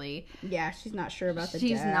doesn't really. Yeah, she's not sure about the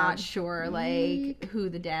She's dad. not sure like who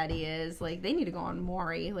the daddy is. Like, they need to go on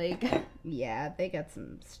Maury. Like, Yeah, they got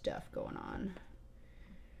some stuff going on.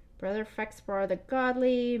 Brother Frexbar the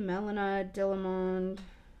Godly, Melina Dillamond.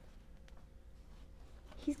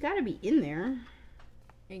 He's got to be in there.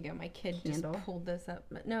 there you go. My kid Candle. just pulled this up.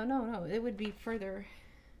 No. It would be further.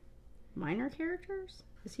 Minor characters?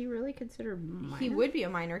 Is he really considered minor? He would be a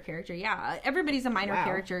minor character. Yeah, everybody's a minor Wow.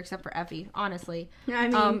 character except for Effie. Honestly. I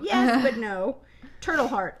mean, yes, but no. Turtle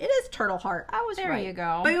Heart. It is Turtle Heart. I was There right. you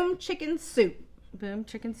go. Boom, chicken soup. Boom,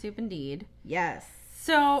 chicken soup indeed. Yes.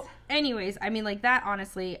 So, anyways, I mean, like that.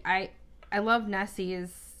 Honestly, I love Nessie's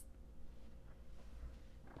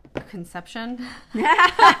conception.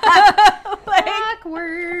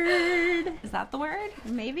 Awkward. Is that the word?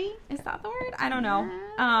 Maybe. Is that the word? I don't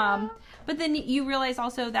know. But then you realize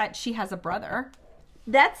also that she has a brother.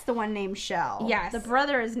 That's the one named Shell. Yes. The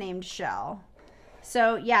brother is named Shell.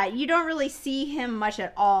 So, yeah, you don't really see him much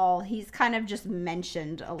at all. He's kind of just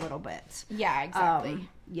mentioned a little bit. Yeah, exactly.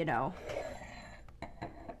 You know.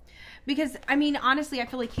 Because, I mean, honestly, I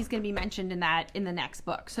feel like he's going to be mentioned in the next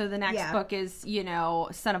book. So the next book is, you know,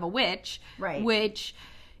 Son of a Witch. Right. Which,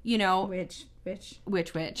 you know... Which. You're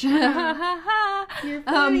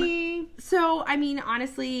funny. So, I mean,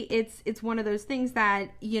 honestly, it's one of those things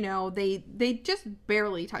that, you know, they just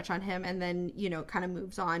barely touch on him and then, you know, kind of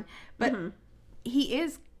moves on. But he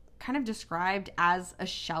is kind of described as a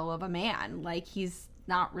shell of a man. Like, he's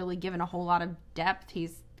not really given a whole lot of depth.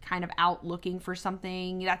 He's kind of out looking for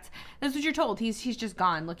something. That's what you're told. He's just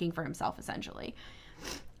gone looking for himself, essentially.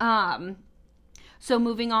 So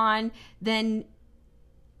moving on, then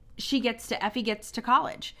Effie gets to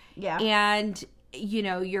college. Yeah. And, you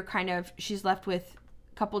know, she's left with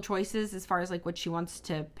a couple choices as far as like what she wants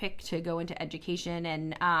to pick to go into education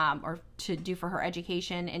and, or to do for her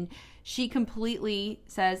education. And she completely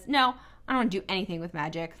says, no, I don't want to do anything with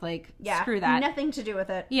magic. Like, screw that. Nothing to do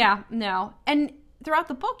with it. Yeah, no. And throughout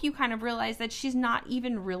the book, you kind of realize that she's not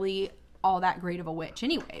even really all that great of a witch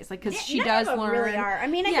anyways. Like, because she does learn. Really are. I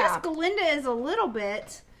mean, I guess Galinda is a little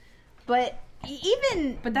bit, but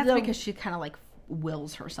But that's because she kind of like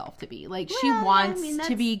wills herself to be. Like, she wants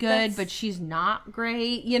to be good, but she's not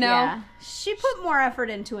great, you know? Yeah. She put more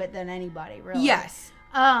effort into it than anybody, really. Yes.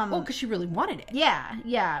 Well, because she really wanted it.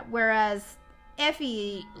 Yeah. Whereas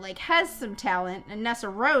Effie, like, has some talent, and Nessa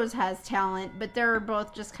Rose has talent, but they're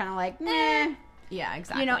both just kind of like, meh. Yeah,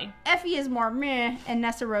 exactly. You know, Effie is more meh, and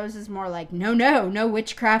Nessa Rose is more like, no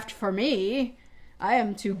witchcraft for me. I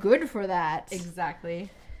am too good for that.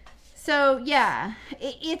 Exactly. So, yeah,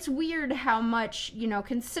 it's weird how much, you know,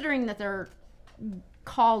 considering that they're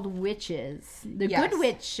called witches, the Good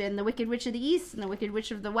Witch and the Wicked Witch of the East and the Wicked Witch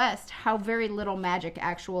of the West, how very little magic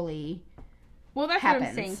actually happens. What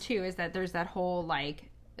I'm saying, too, is that there's that whole, like,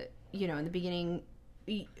 you know, in the beginning,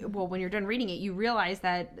 well, when you're done reading it, you realize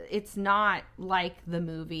that it's not like the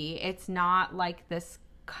movie. It's not like this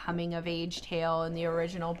coming-of-age tale in the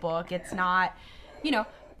original book. It's not, you know...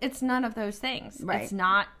 It's none of those things. Right.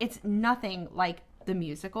 It's nothing like the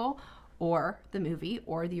musical or the movie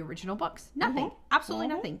or the original books. Nothing. Absolutely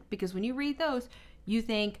nothing. Because when you read those, you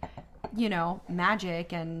think, you know,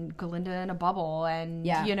 magic and Galinda in a bubble and,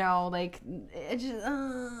 you know, like, it just,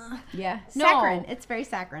 Yeah. No. Saccharine. It's very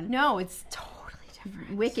saccharine. No, it's totally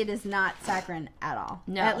different. Wicked is not saccharine at all.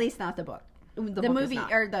 No. At least not the book. The book movie,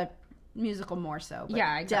 or the musical more so. But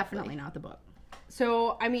yeah, exactly. Definitely not the book.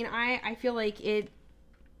 So, I mean, I feel like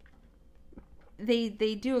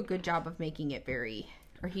they do a good job of making it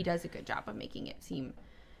he does a good job of making it seem,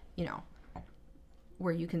 you know,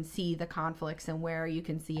 where you can see the conflicts and where you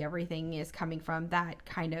can see everything is coming from. That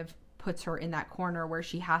kind of puts her in that corner where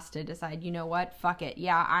she has to decide, you know what, fuck it.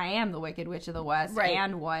 Yeah, I am the Wicked Witch of the West. Right.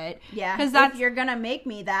 And what? Yeah. Because if you're going to make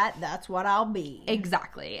me that's what I'll be.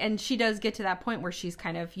 Exactly. And she does get to that point where she's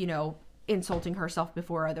kind of, you know, insulting herself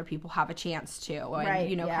before other people have a chance to. And,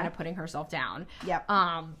 you know, kind of putting herself down. Yep.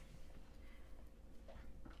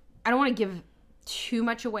 I don't want to give too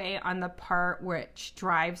much away on the part which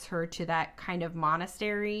drives her to that kind of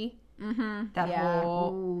monastery. Mm-hmm. That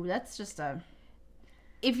whole... Ooh, that's just a...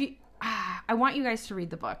 I want you guys to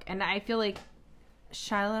read the book. And I feel like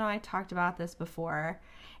Shyla and I talked about this before.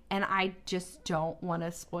 And I just don't want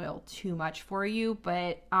to spoil too much for you.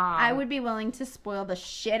 But... I would be willing to spoil the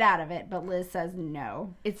shit out of it. But Liz says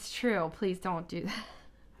no. It's true. Please don't do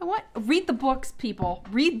that. Read the books, people.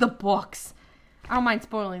 Read the books. I don't mind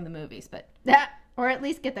spoiling the movies, but... Or at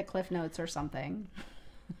least get the Cliff Notes or something.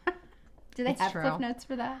 Do they have Cliff Notes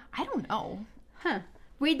for that? I don't know. Huh.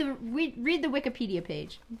 Read the Wikipedia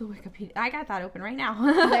page. The Wikipedia. I got that open right now.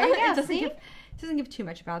 There you go. It doesn't give too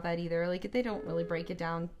much about that either. Like, they don't really break it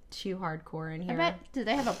down too hardcore in here. Do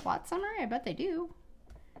they have a plot summary? I bet they do.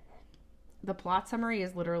 The plot summary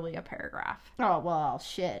is literally a paragraph. Oh, well,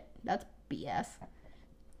 shit. That's BS.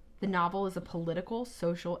 The novel is a political,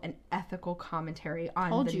 social, and ethical commentary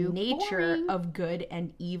on the nature of good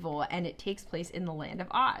and evil, and it takes place in the land of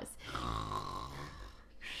Oz.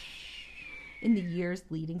 In the years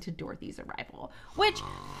leading to Dorothy's arrival. Which...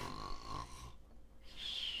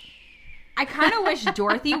 I kind of wish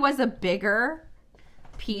Dorothy was a bigger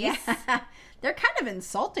piece. Yeah. They're kind of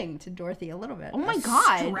insulting to Dorothy a little bit. Oh my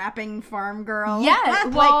God. Strapping farm girl. Yeah.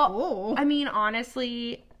 Well, I mean,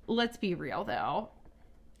 honestly, let's be real, though.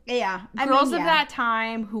 Yeah. Girls of that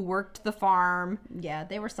time who worked the farm. Yeah,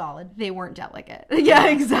 they were solid. They weren't delicate. Yeah,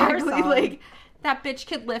 exactly. Like, that bitch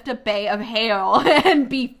could lift a bay of hail and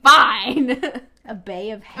be fine. A bay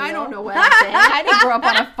of hay. I don't know what I'm saying. I didn't grow up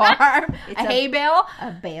on a farm. It's a hay bale?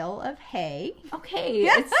 A bale of hay. Okay,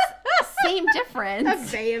 it's same difference.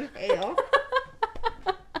 A bay of hail.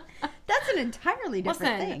 That's an entirely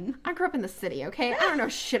different thing. I grew up in the city, okay? I don't know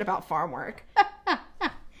shit about farm work.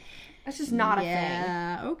 That's just not a thing.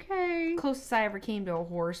 Yeah, okay. Closest I ever came to a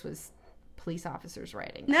horse was police officers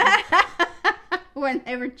riding. When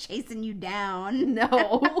they were chasing you down.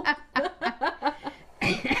 No.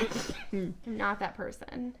 I'm not that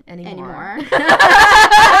person anymore.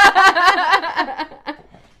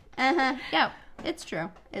 Yeah, it's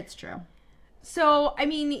true. It's true. So, I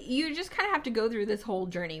mean, you just kind of have to go through this whole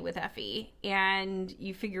journey with Effie, and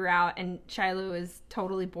you figure out, and Shiloh is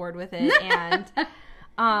totally bored with it, and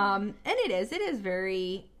it is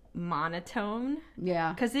very monotone.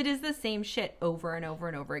 Yeah. Because it is the same shit over and over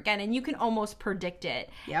and over again, and you can almost predict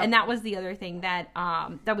it. Yep. And that was the other thing that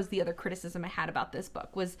was the other criticism I had about this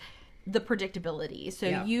book, was the predictability. So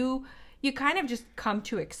you kind of just come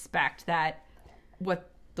to expect that what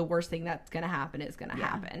the worst thing that's going to happen is going to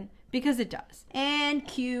happen, because it does. And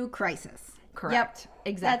cue crisis. Correct. Yep.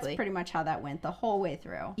 Exactly. That's pretty much how that went the whole way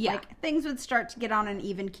through. Yeah. Like, things would start to get on an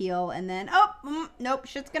even keel, and then, nope,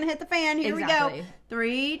 shit's gonna hit the fan. Here we go.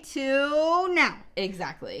 3, 2, now.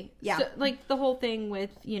 Exactly. Yeah. So, like, the whole thing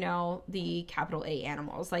with, the capital A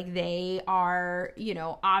animals, like, they are,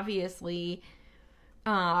 obviously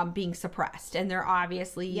being suppressed, and they're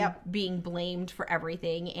obviously being blamed for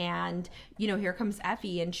everything. And, here comes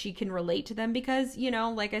Effie, and she can relate to them because,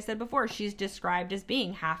 like I said before, she's described as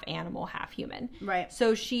being half animal, half human. Right.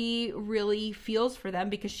 So she really feels for them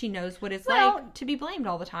because she knows what it's like to be blamed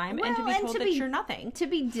all the time and to be told that you're nothing. To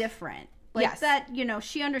be different. Like that,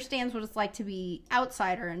 she understands what it's like to be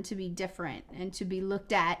outsider and to be different and to be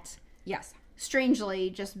looked at. Yes. Strangely,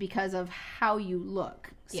 just because of how you look.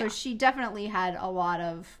 So she definitely had a lot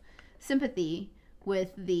of sympathy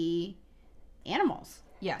with the animals.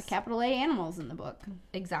 Yes. The capital A animals in the book.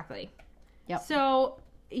 Exactly. Yep. So,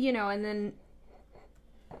 and then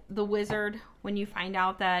the wizard, when you find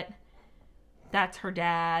out that that's her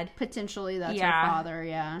dad. Potentially that's her father,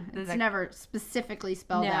 It's never specifically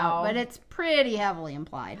spelled No. out, but it's pretty heavily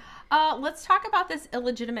implied. Let's talk about this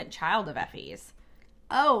illegitimate child of Effie's.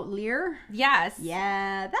 Oh, Lear? Yes.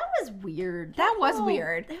 Yeah, that was weird. That was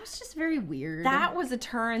weird. That was just very weird. That was a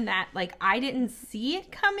turn that, like, I didn't see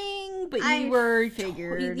it coming, but I you were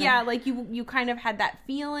figured. Like you kind of had that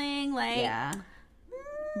feeling, like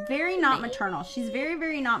very not maternal. She's very,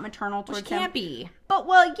 very not maternal towards him. Can't be. But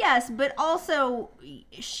yes, but also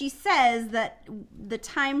she says that the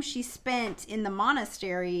time she spent in the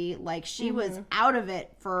monastery, like, she was out of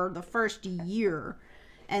it for the first year.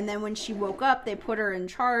 And then when she woke up, they put her in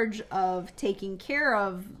charge of taking care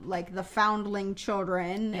of, like, the foundling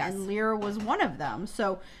children, and Lear was one of them.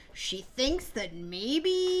 So she thinks that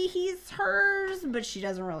maybe he's hers, but she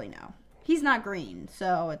doesn't really know. He's not green,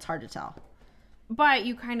 so it's hard to tell. But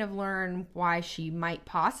you kind of learn why she might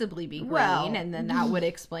possibly be green, and then that would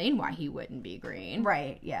explain why he wouldn't be green.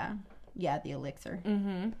 Right, yeah. Yeah, the elixir.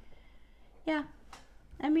 Mm-hmm. Yeah.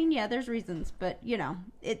 I mean, there's reasons, but,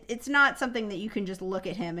 it's not something that you can just look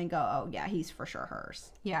at him and go, oh, yeah, he's for sure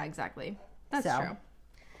hers. Yeah, exactly. That's So. true.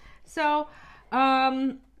 So,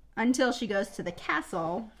 until she goes to the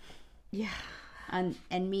castle. Yeah. And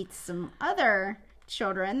meets some other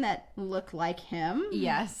children that look like him.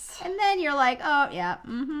 Yes. And then you're like, oh, yeah,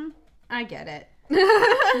 mm-hmm. I get it.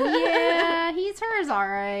 Yeah, he's hers, all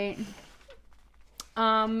right.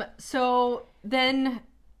 So then,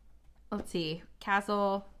 let's see.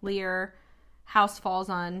 Castle, Lear, house falls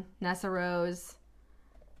on Nessa Rose.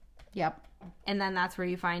 Yep. And then that's where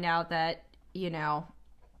you find out that,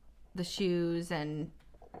 the shoes and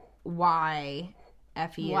why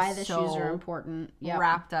Effie why is the so shoes are important. Yep.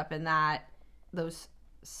 wrapped up in those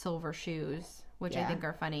silver shoes, which I Yeah. think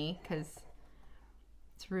are funny because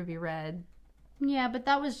it's ruby red. Yeah, but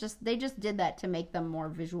that was they just did that to make them more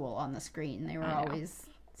visual on the screen. They were always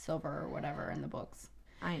silver or whatever in the books.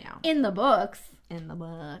 I know. In the books. They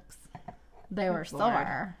They were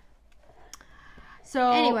silver.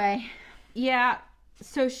 So anyway. Yeah.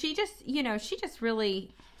 So she just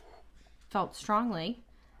really felt strongly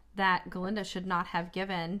that Galinda should not have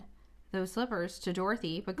given those slippers to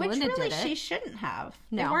Dorothy, but Galinda Which really did it. she shouldn't have.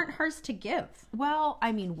 No. They weren't hers to give. Well,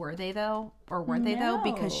 I mean, were they though? Or weren't they though?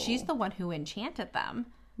 Because she's the one who enchanted them.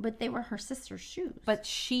 But they were her sister's shoes. But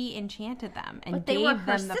she enchanted them and But they gave were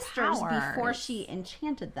her them the sisters powers. before she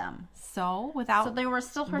enchanted them. So they were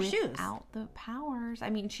still her shoes. Without the powers. I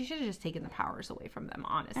mean, she should have just taken the powers away from them,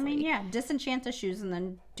 honestly. I mean, disenchant the shoes and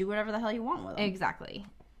then do whatever the hell you want with them. Exactly.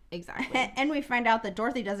 Exactly. And we find out that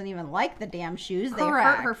Dorothy doesn't even like the damn shoes. They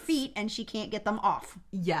Correct. hurt her feet and she can't get them off.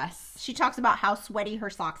 Yes. She talks about how sweaty her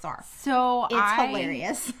socks are. So It's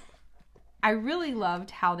hilarious. I really loved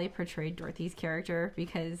how they portrayed Dorothy's character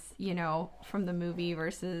because, you know, from the movie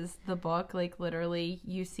versus the book, like literally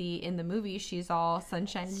you see in the movie she's all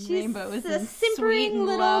sunshine and rainbows a and simpering sweet and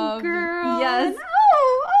little love. girl. Yes. And,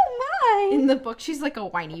 oh my. In the book, she's like a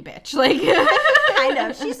whiny bitch. Like Kind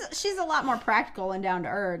of. She's a lot more practical and down to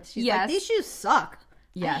earth. She's like, these shoes suck.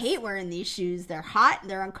 Yes. I hate wearing these shoes. They're hot.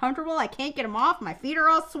 They're uncomfortable. I can't get them off. My feet are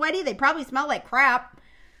all sweaty. They probably smell like crap.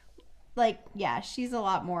 Like, yeah, she's a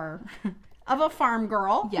lot more of a farm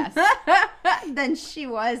girl. Yes. Than she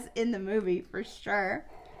was in the movie, for sure.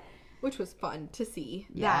 Which was fun to see.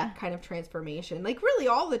 Yeah. That kind of transformation. Like, really,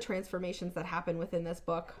 all the transformations that happen within this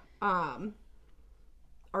book are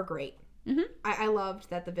great. Mm-hmm. I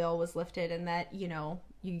loved that the veil was lifted and that, you know,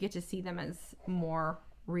 you get to see them as more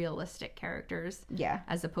realistic characters. Yeah.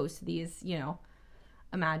 As opposed to these, you know,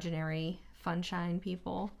 imaginary funshine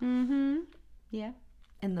people. Mm-hmm. Yeah.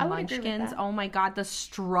 And the Munchkins. Oh my god, the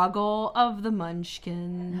struggle of the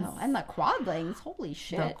Munchkins. Oh, and the Quadlings. Holy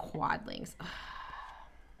shit. The Quadlings.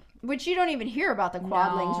 Which you don't even hear about the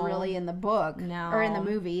Quadlings really in the book. No. Or in the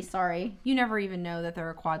movie, sorry. You never even know that there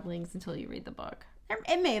are Quadlings until you read the book.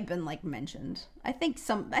 It may have been like mentioned. I think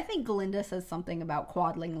Glinda says something about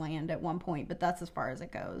Quadling Land at one point, but that's as far as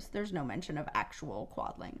it goes. There's no mention of actual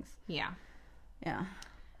Quadlings. Yeah. Yeah.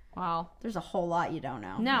 Wow. There's a whole lot you don't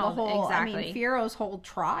know. No, exactly. I mean, Fiero's whole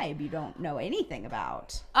tribe you don't know anything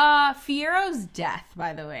about. Fiero's death,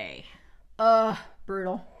 by the way.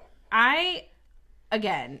 Brutal. I,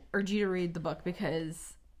 again, urge you to read the book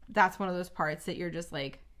because that's one of those parts that you're just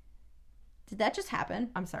like, did that just happen?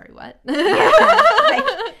 I'm sorry, what? Like,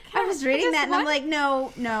 I was reading that and I'm like,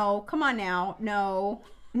 no, come on now. No.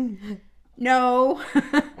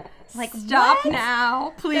 Like, stop what?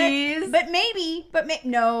 now, please. But maybe,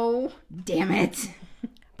 no. Damn it.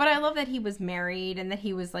 But I love that he was married and that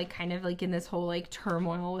he was like kind of like in this whole like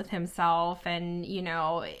turmoil with himself and, you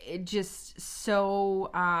know, it just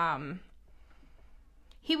so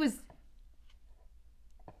he was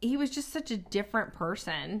just such a different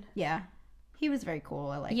person. Yeah. He was very cool.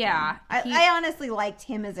 I liked him. Yeah. I honestly liked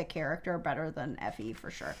him as a character better than Effie,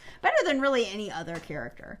 for sure. Better than really any other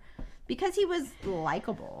character. Because he was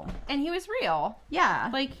likable. And he was real.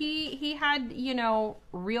 Yeah. Like, he had, you know,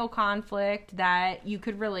 real conflict that you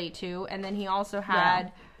could relate to. And then he also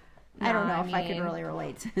had... Yeah. I don't know if I could really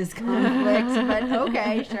relate to his conflict, but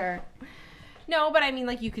okay, sure. No, but I mean,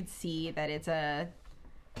 like, you could see that it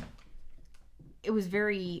was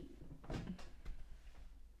very...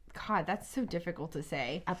 God, that's so difficult to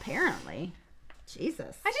say. Apparently.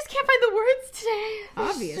 Jesus. I just can't find the words today.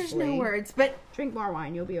 Obviously. There's no words, but... Drink more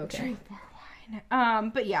wine, you'll be okay. Drink more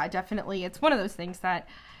wine. But yeah, definitely. It's one of those things that,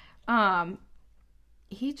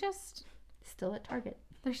 he just... Still at Target.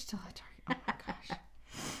 They're still at Target. Oh my gosh.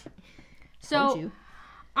 So,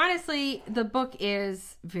 honestly, the book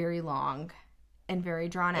is very long and very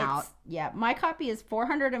drawn out. Yeah, my copy is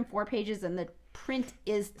 404 pages and the print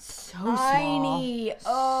is so tiny.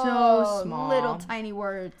 Small. So small. Little tiny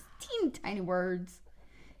words. Teeny tiny words.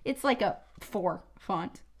 It's like a 4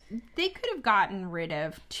 font. They could have gotten rid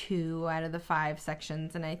of 2 out of the 5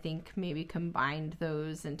 sections and I think maybe combined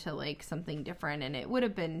those into like something different and it would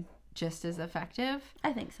have been just as effective.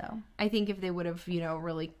 I think so. I think if they would have, you know,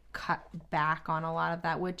 really cut back on a lot of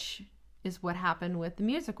that, which is what happened with the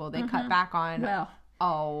musical. They cut back on a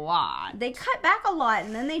lot. They cut back a lot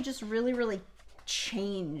and then they just really, really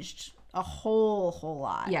changed a whole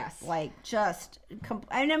lot. Yes. Like just,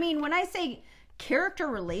 and I mean, when I say character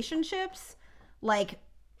relationships, like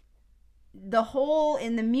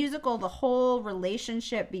in the musical, the whole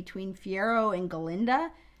relationship between Fiero and Galinda.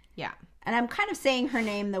 Yeah. And I'm kind of saying her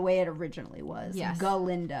name the way it originally was. Yes.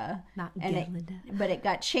 Galinda. Not and Galinda. But it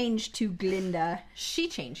got changed to Glinda. She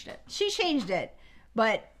changed it. She changed it.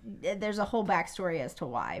 But there's a whole backstory as to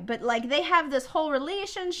why. But like they have this whole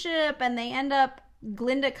relationship and they end up,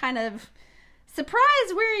 Glinda kind of,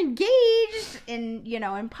 surprise, we're engaged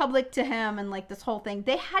in public to him and like this whole thing.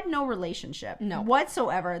 They had no relationship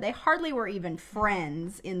whatsoever. They hardly were even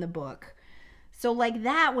friends in the book. So like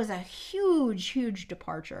that was a huge, huge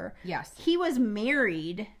departure. Yes. He was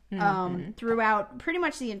married throughout pretty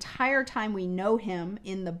much the entire time we know him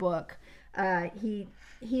in the book.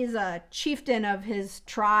 He's a chieftain of his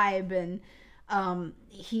tribe and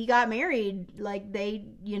he got married like they,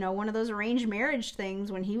 one of those arranged marriage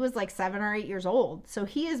things when he was like 7 or 8 years old. So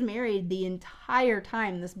he is married the entire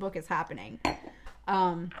time this book is happening.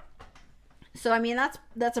 So I mean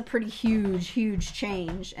that's a pretty huge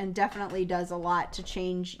change, and definitely does a lot to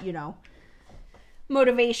change, you know,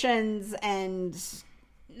 motivations and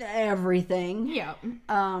everything. Yeah.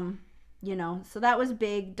 You know, so that was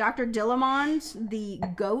big. Dr. Dillamond, the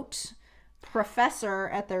goat professor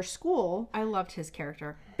at their school, I loved his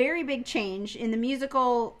character. very big change. In the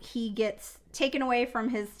musical, he gets taken away from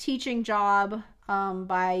his teaching job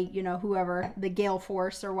by, you know, whoever, the Gale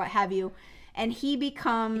Force or what have you, and he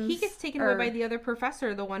becomes... He gets taken away by the other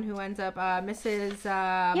professor, the one who ends up Mrs.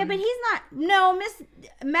 yeah, but he's not... No,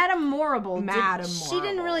 Madame Morrible. Madame She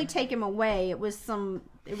didn't Morrible. really take him away. It was some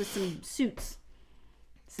suits.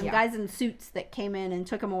 Some Yeah. guys in suits that came in and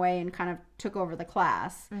took him away and kind of took over the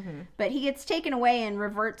class. Mm-hmm. But he gets taken away and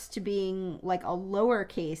reverts to being like a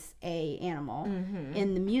lowercase a animal Mm-hmm.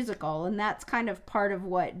 in the musical. And that's kind of part of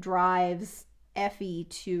what drives Effie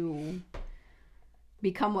to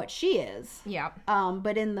become what she is. Yeah.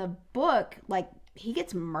 But in the book, like, he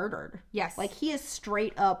gets murdered. Yes. Like, he is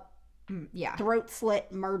straight up Yeah. throat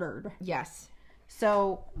slit murdered. Yes.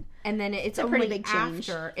 So, And then it's a only pretty big change.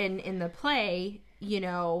 after in the play, you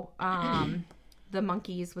know, the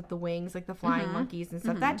monkeys with the wings, like the flying Mm-hmm. monkeys and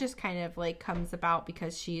stuff, that just kind of like comes about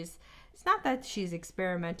because it's not that she's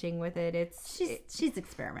experimenting with it, she's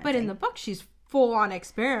experimenting. but in the book she's full on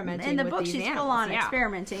experimenting in the with book these she's animals. full on Yeah.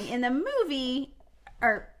 experimenting. In the movie,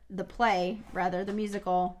 or the play rather, the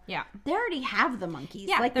musical, Yeah. they already have the monkeys.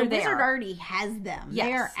 Yeah, Like, the they're wizard there. already has them. Yes.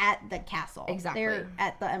 They're at the castle. Exactly. They're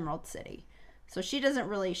at the Emerald City. So she doesn't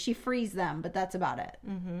really, she frees them, but that's about it.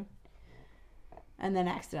 Mm-hmm. And then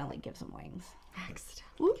accidentally gives them wings. Next.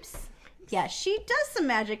 Oops. Yeah, she does some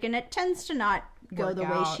magic, and it tends to not go Work the way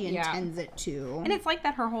out, she yeah. intends it to. And it's like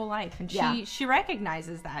that her whole life, and Yeah. she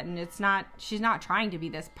recognizes that, and she's not trying to be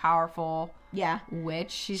this powerful yeah.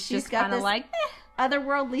 witch. She's She's just got kind of this- like,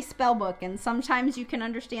 Otherworldly spell book, and sometimes you can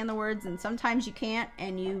understand the words and sometimes you can't,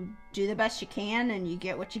 and you do the best you can and you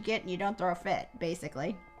get what you get and you don't throw a fit,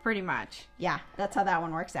 basically. pretty much. Yeah, that's how that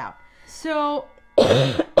one works out. So,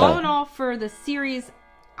 all in all, for the series,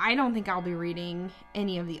 I don't think I'll be reading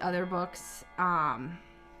any of the other books.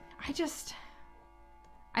 I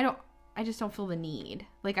just don't feel the need.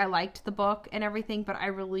 Like, I liked the book and everything, but I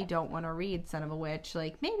really don't want to read Son of a Witch.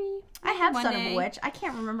 Like, maybe I have one Son of day. a Witch. I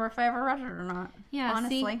can't remember if I ever read it or not. Yeah,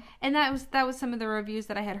 honestly. see? And that was some of the reviews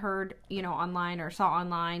that I had heard, you know, online or saw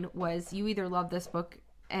online, was you either love this book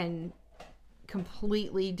and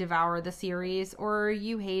completely devour the series, or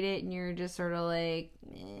you hate it and you're just sort of like,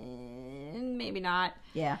 maybe not.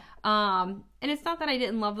 Yeah. And it's not that I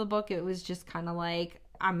didn't love the book. It was just kind of like,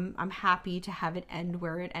 I'm happy to have it end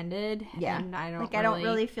where it ended. Yeah. And I don't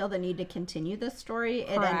really feel the need to continue the story.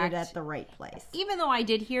 It Correct. ended at the right place. Even though I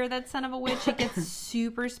did hear that Son of a Witch, it gets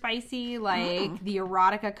super spicy. Like, the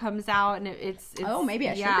erotica comes out, and it's Oh, maybe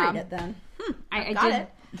I should yeah. read it then. I got did. it.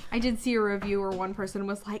 I did see a review where one person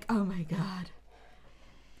was like, "Oh my god,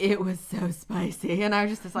 it was so spicy," and I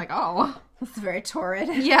was just like, "Oh, It's very torrid.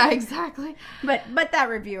 yeah, exactly, But that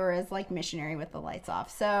reviewer is like missionary with the lights off.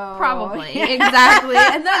 So probably, exactly."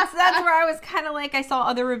 And that's where I was kind of like, I saw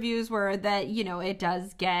other reviews where that, you know, it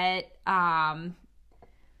does get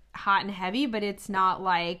hot and heavy, but it's not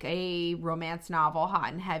like a romance novel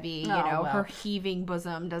hot and heavy. You Oh, know, well. her heaving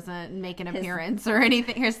bosom doesn't make an appearance or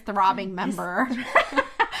anything. His throbbing member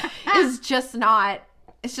is just not.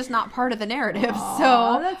 It's just not part of the narrative. Oh,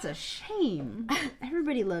 So that's a shame.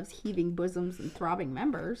 Everybody loves heaving bosoms and throbbing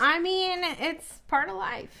members. I mean, it's part of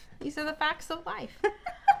life. These are the facts of life.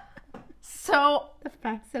 So The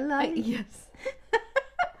facts of life. yes.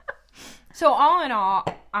 So all in all,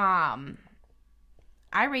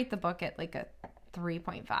 I rate the book at like a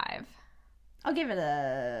 3.5. I'll give it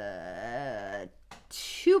a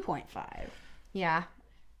 2.5. Yeah.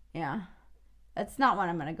 Yeah. That's not one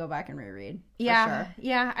I'm going to go back and reread. For Yeah, sure.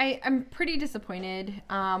 yeah, I'm pretty disappointed.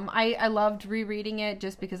 I loved rereading it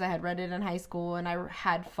just because I had read it in high school and I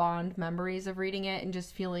had fond memories of reading it and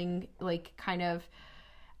just feeling like kind of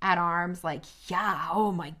at arms, like, yeah,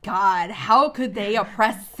 oh my god, how could they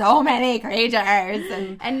oppress so many creatures?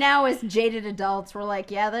 And now as jaded adults, we're like,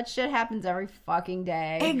 yeah, that shit happens every fucking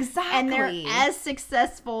day. Exactly. And they're as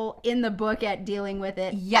successful in the book at dealing with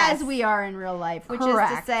it Yes. as we are in real life, which is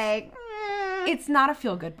Correct. to say, It's not a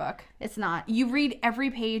feel-good book. it's not. You read every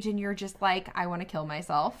page and you're just like, I want to kill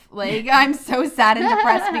myself. Like, I'm so sad and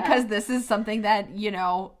depressed because this is something that, you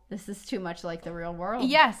know, This is too much like the real world.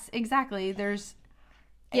 yes, exactly.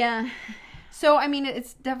 Yeah. So, I mean,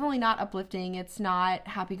 it's definitely not uplifting. It's not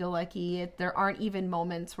happy-go-lucky. There aren't even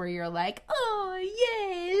moments where you're like, oh,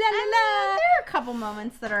 yay, la, la, la. There are a couple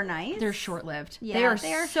moments that are nice. They're short-lived. Yeah,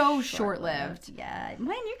 they are so short-lived. Yeah.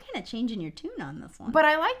 Man, you're kind of changing your tune on this one. But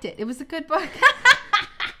I liked it. It was a good book.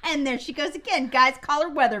 And there she goes again. Guys, call her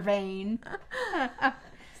Weather Vane.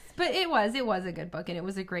 But it was a good book, and it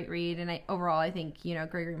was a great read. And overall, I think,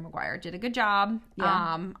 Gregory Maguire did a good job.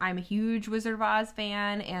 Yeah. I'm a huge Wizard of Oz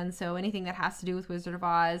fan, and so anything that has to do with Wizard of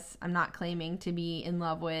Oz, I'm not claiming to be in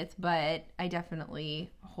love with, but I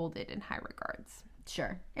definitely hold it in high regards.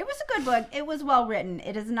 Sure. It was a good book. It was well written.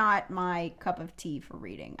 It is not my cup of tea for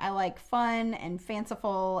reading. I like fun and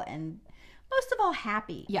fanciful and most of all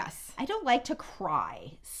happy. Yes. I don't like to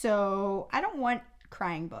cry, so I don't want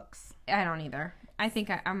crying books. I don't either. I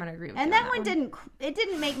think I'm going to agree with you. And that one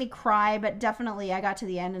didn't make me cry, but definitely I got to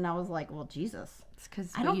the end and I was like, well, Jesus. It's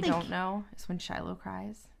because what you don't know is when Shiloh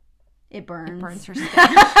cries. It burns. It burns her skin.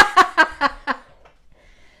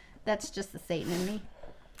 That's just the Satan in me.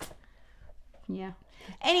 Yeah.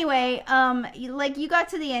 Anyway, you got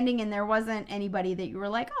to the ending and there wasn't anybody that you were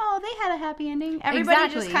like, oh, they had a happy ending.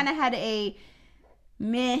 Everybody just kind of had a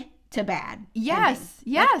meh to bad. Yes.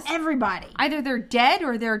 ending. Yes. Like everybody. Either they're dead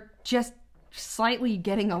or they're just slightly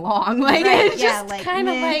getting along. Like, right. It's just kind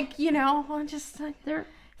of like, just like they're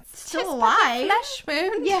still alive. Flesh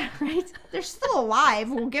wound. Yeah, right. They're still alive.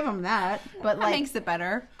 We'll give them that. But that makes it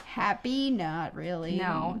better. Happy? Not really.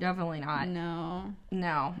 No, definitely not. No.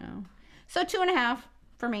 So 2.5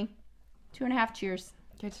 for me. 2.5 cheers.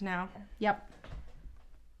 Good to know. Yep.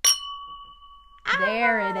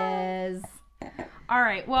 There it is. All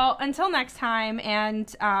right. Well, until next time, and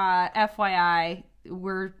FYI,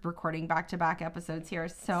 we're recording back-to-back episodes here,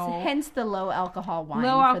 so hence the low alcohol wine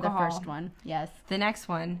for the first one. Yes. The next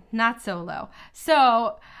one, not so low.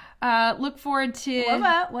 So, look forward to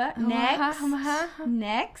what?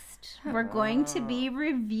 Next, we're going to be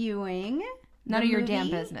reviewing none of your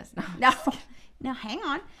damn business. No, hang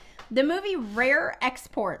on. The movie Rare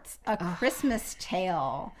Exports: A Christmas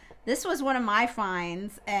Tale. This was one of my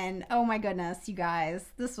finds, and oh my goodness, you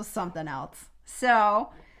guys, this was something else.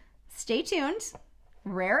 So, stay tuned.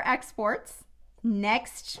 Rare Exports,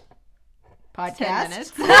 next podcast 10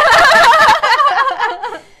 minutes.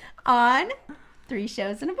 on 3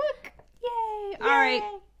 Shows and a Book. Yay! All right.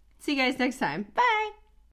 See you guys next time. Bye.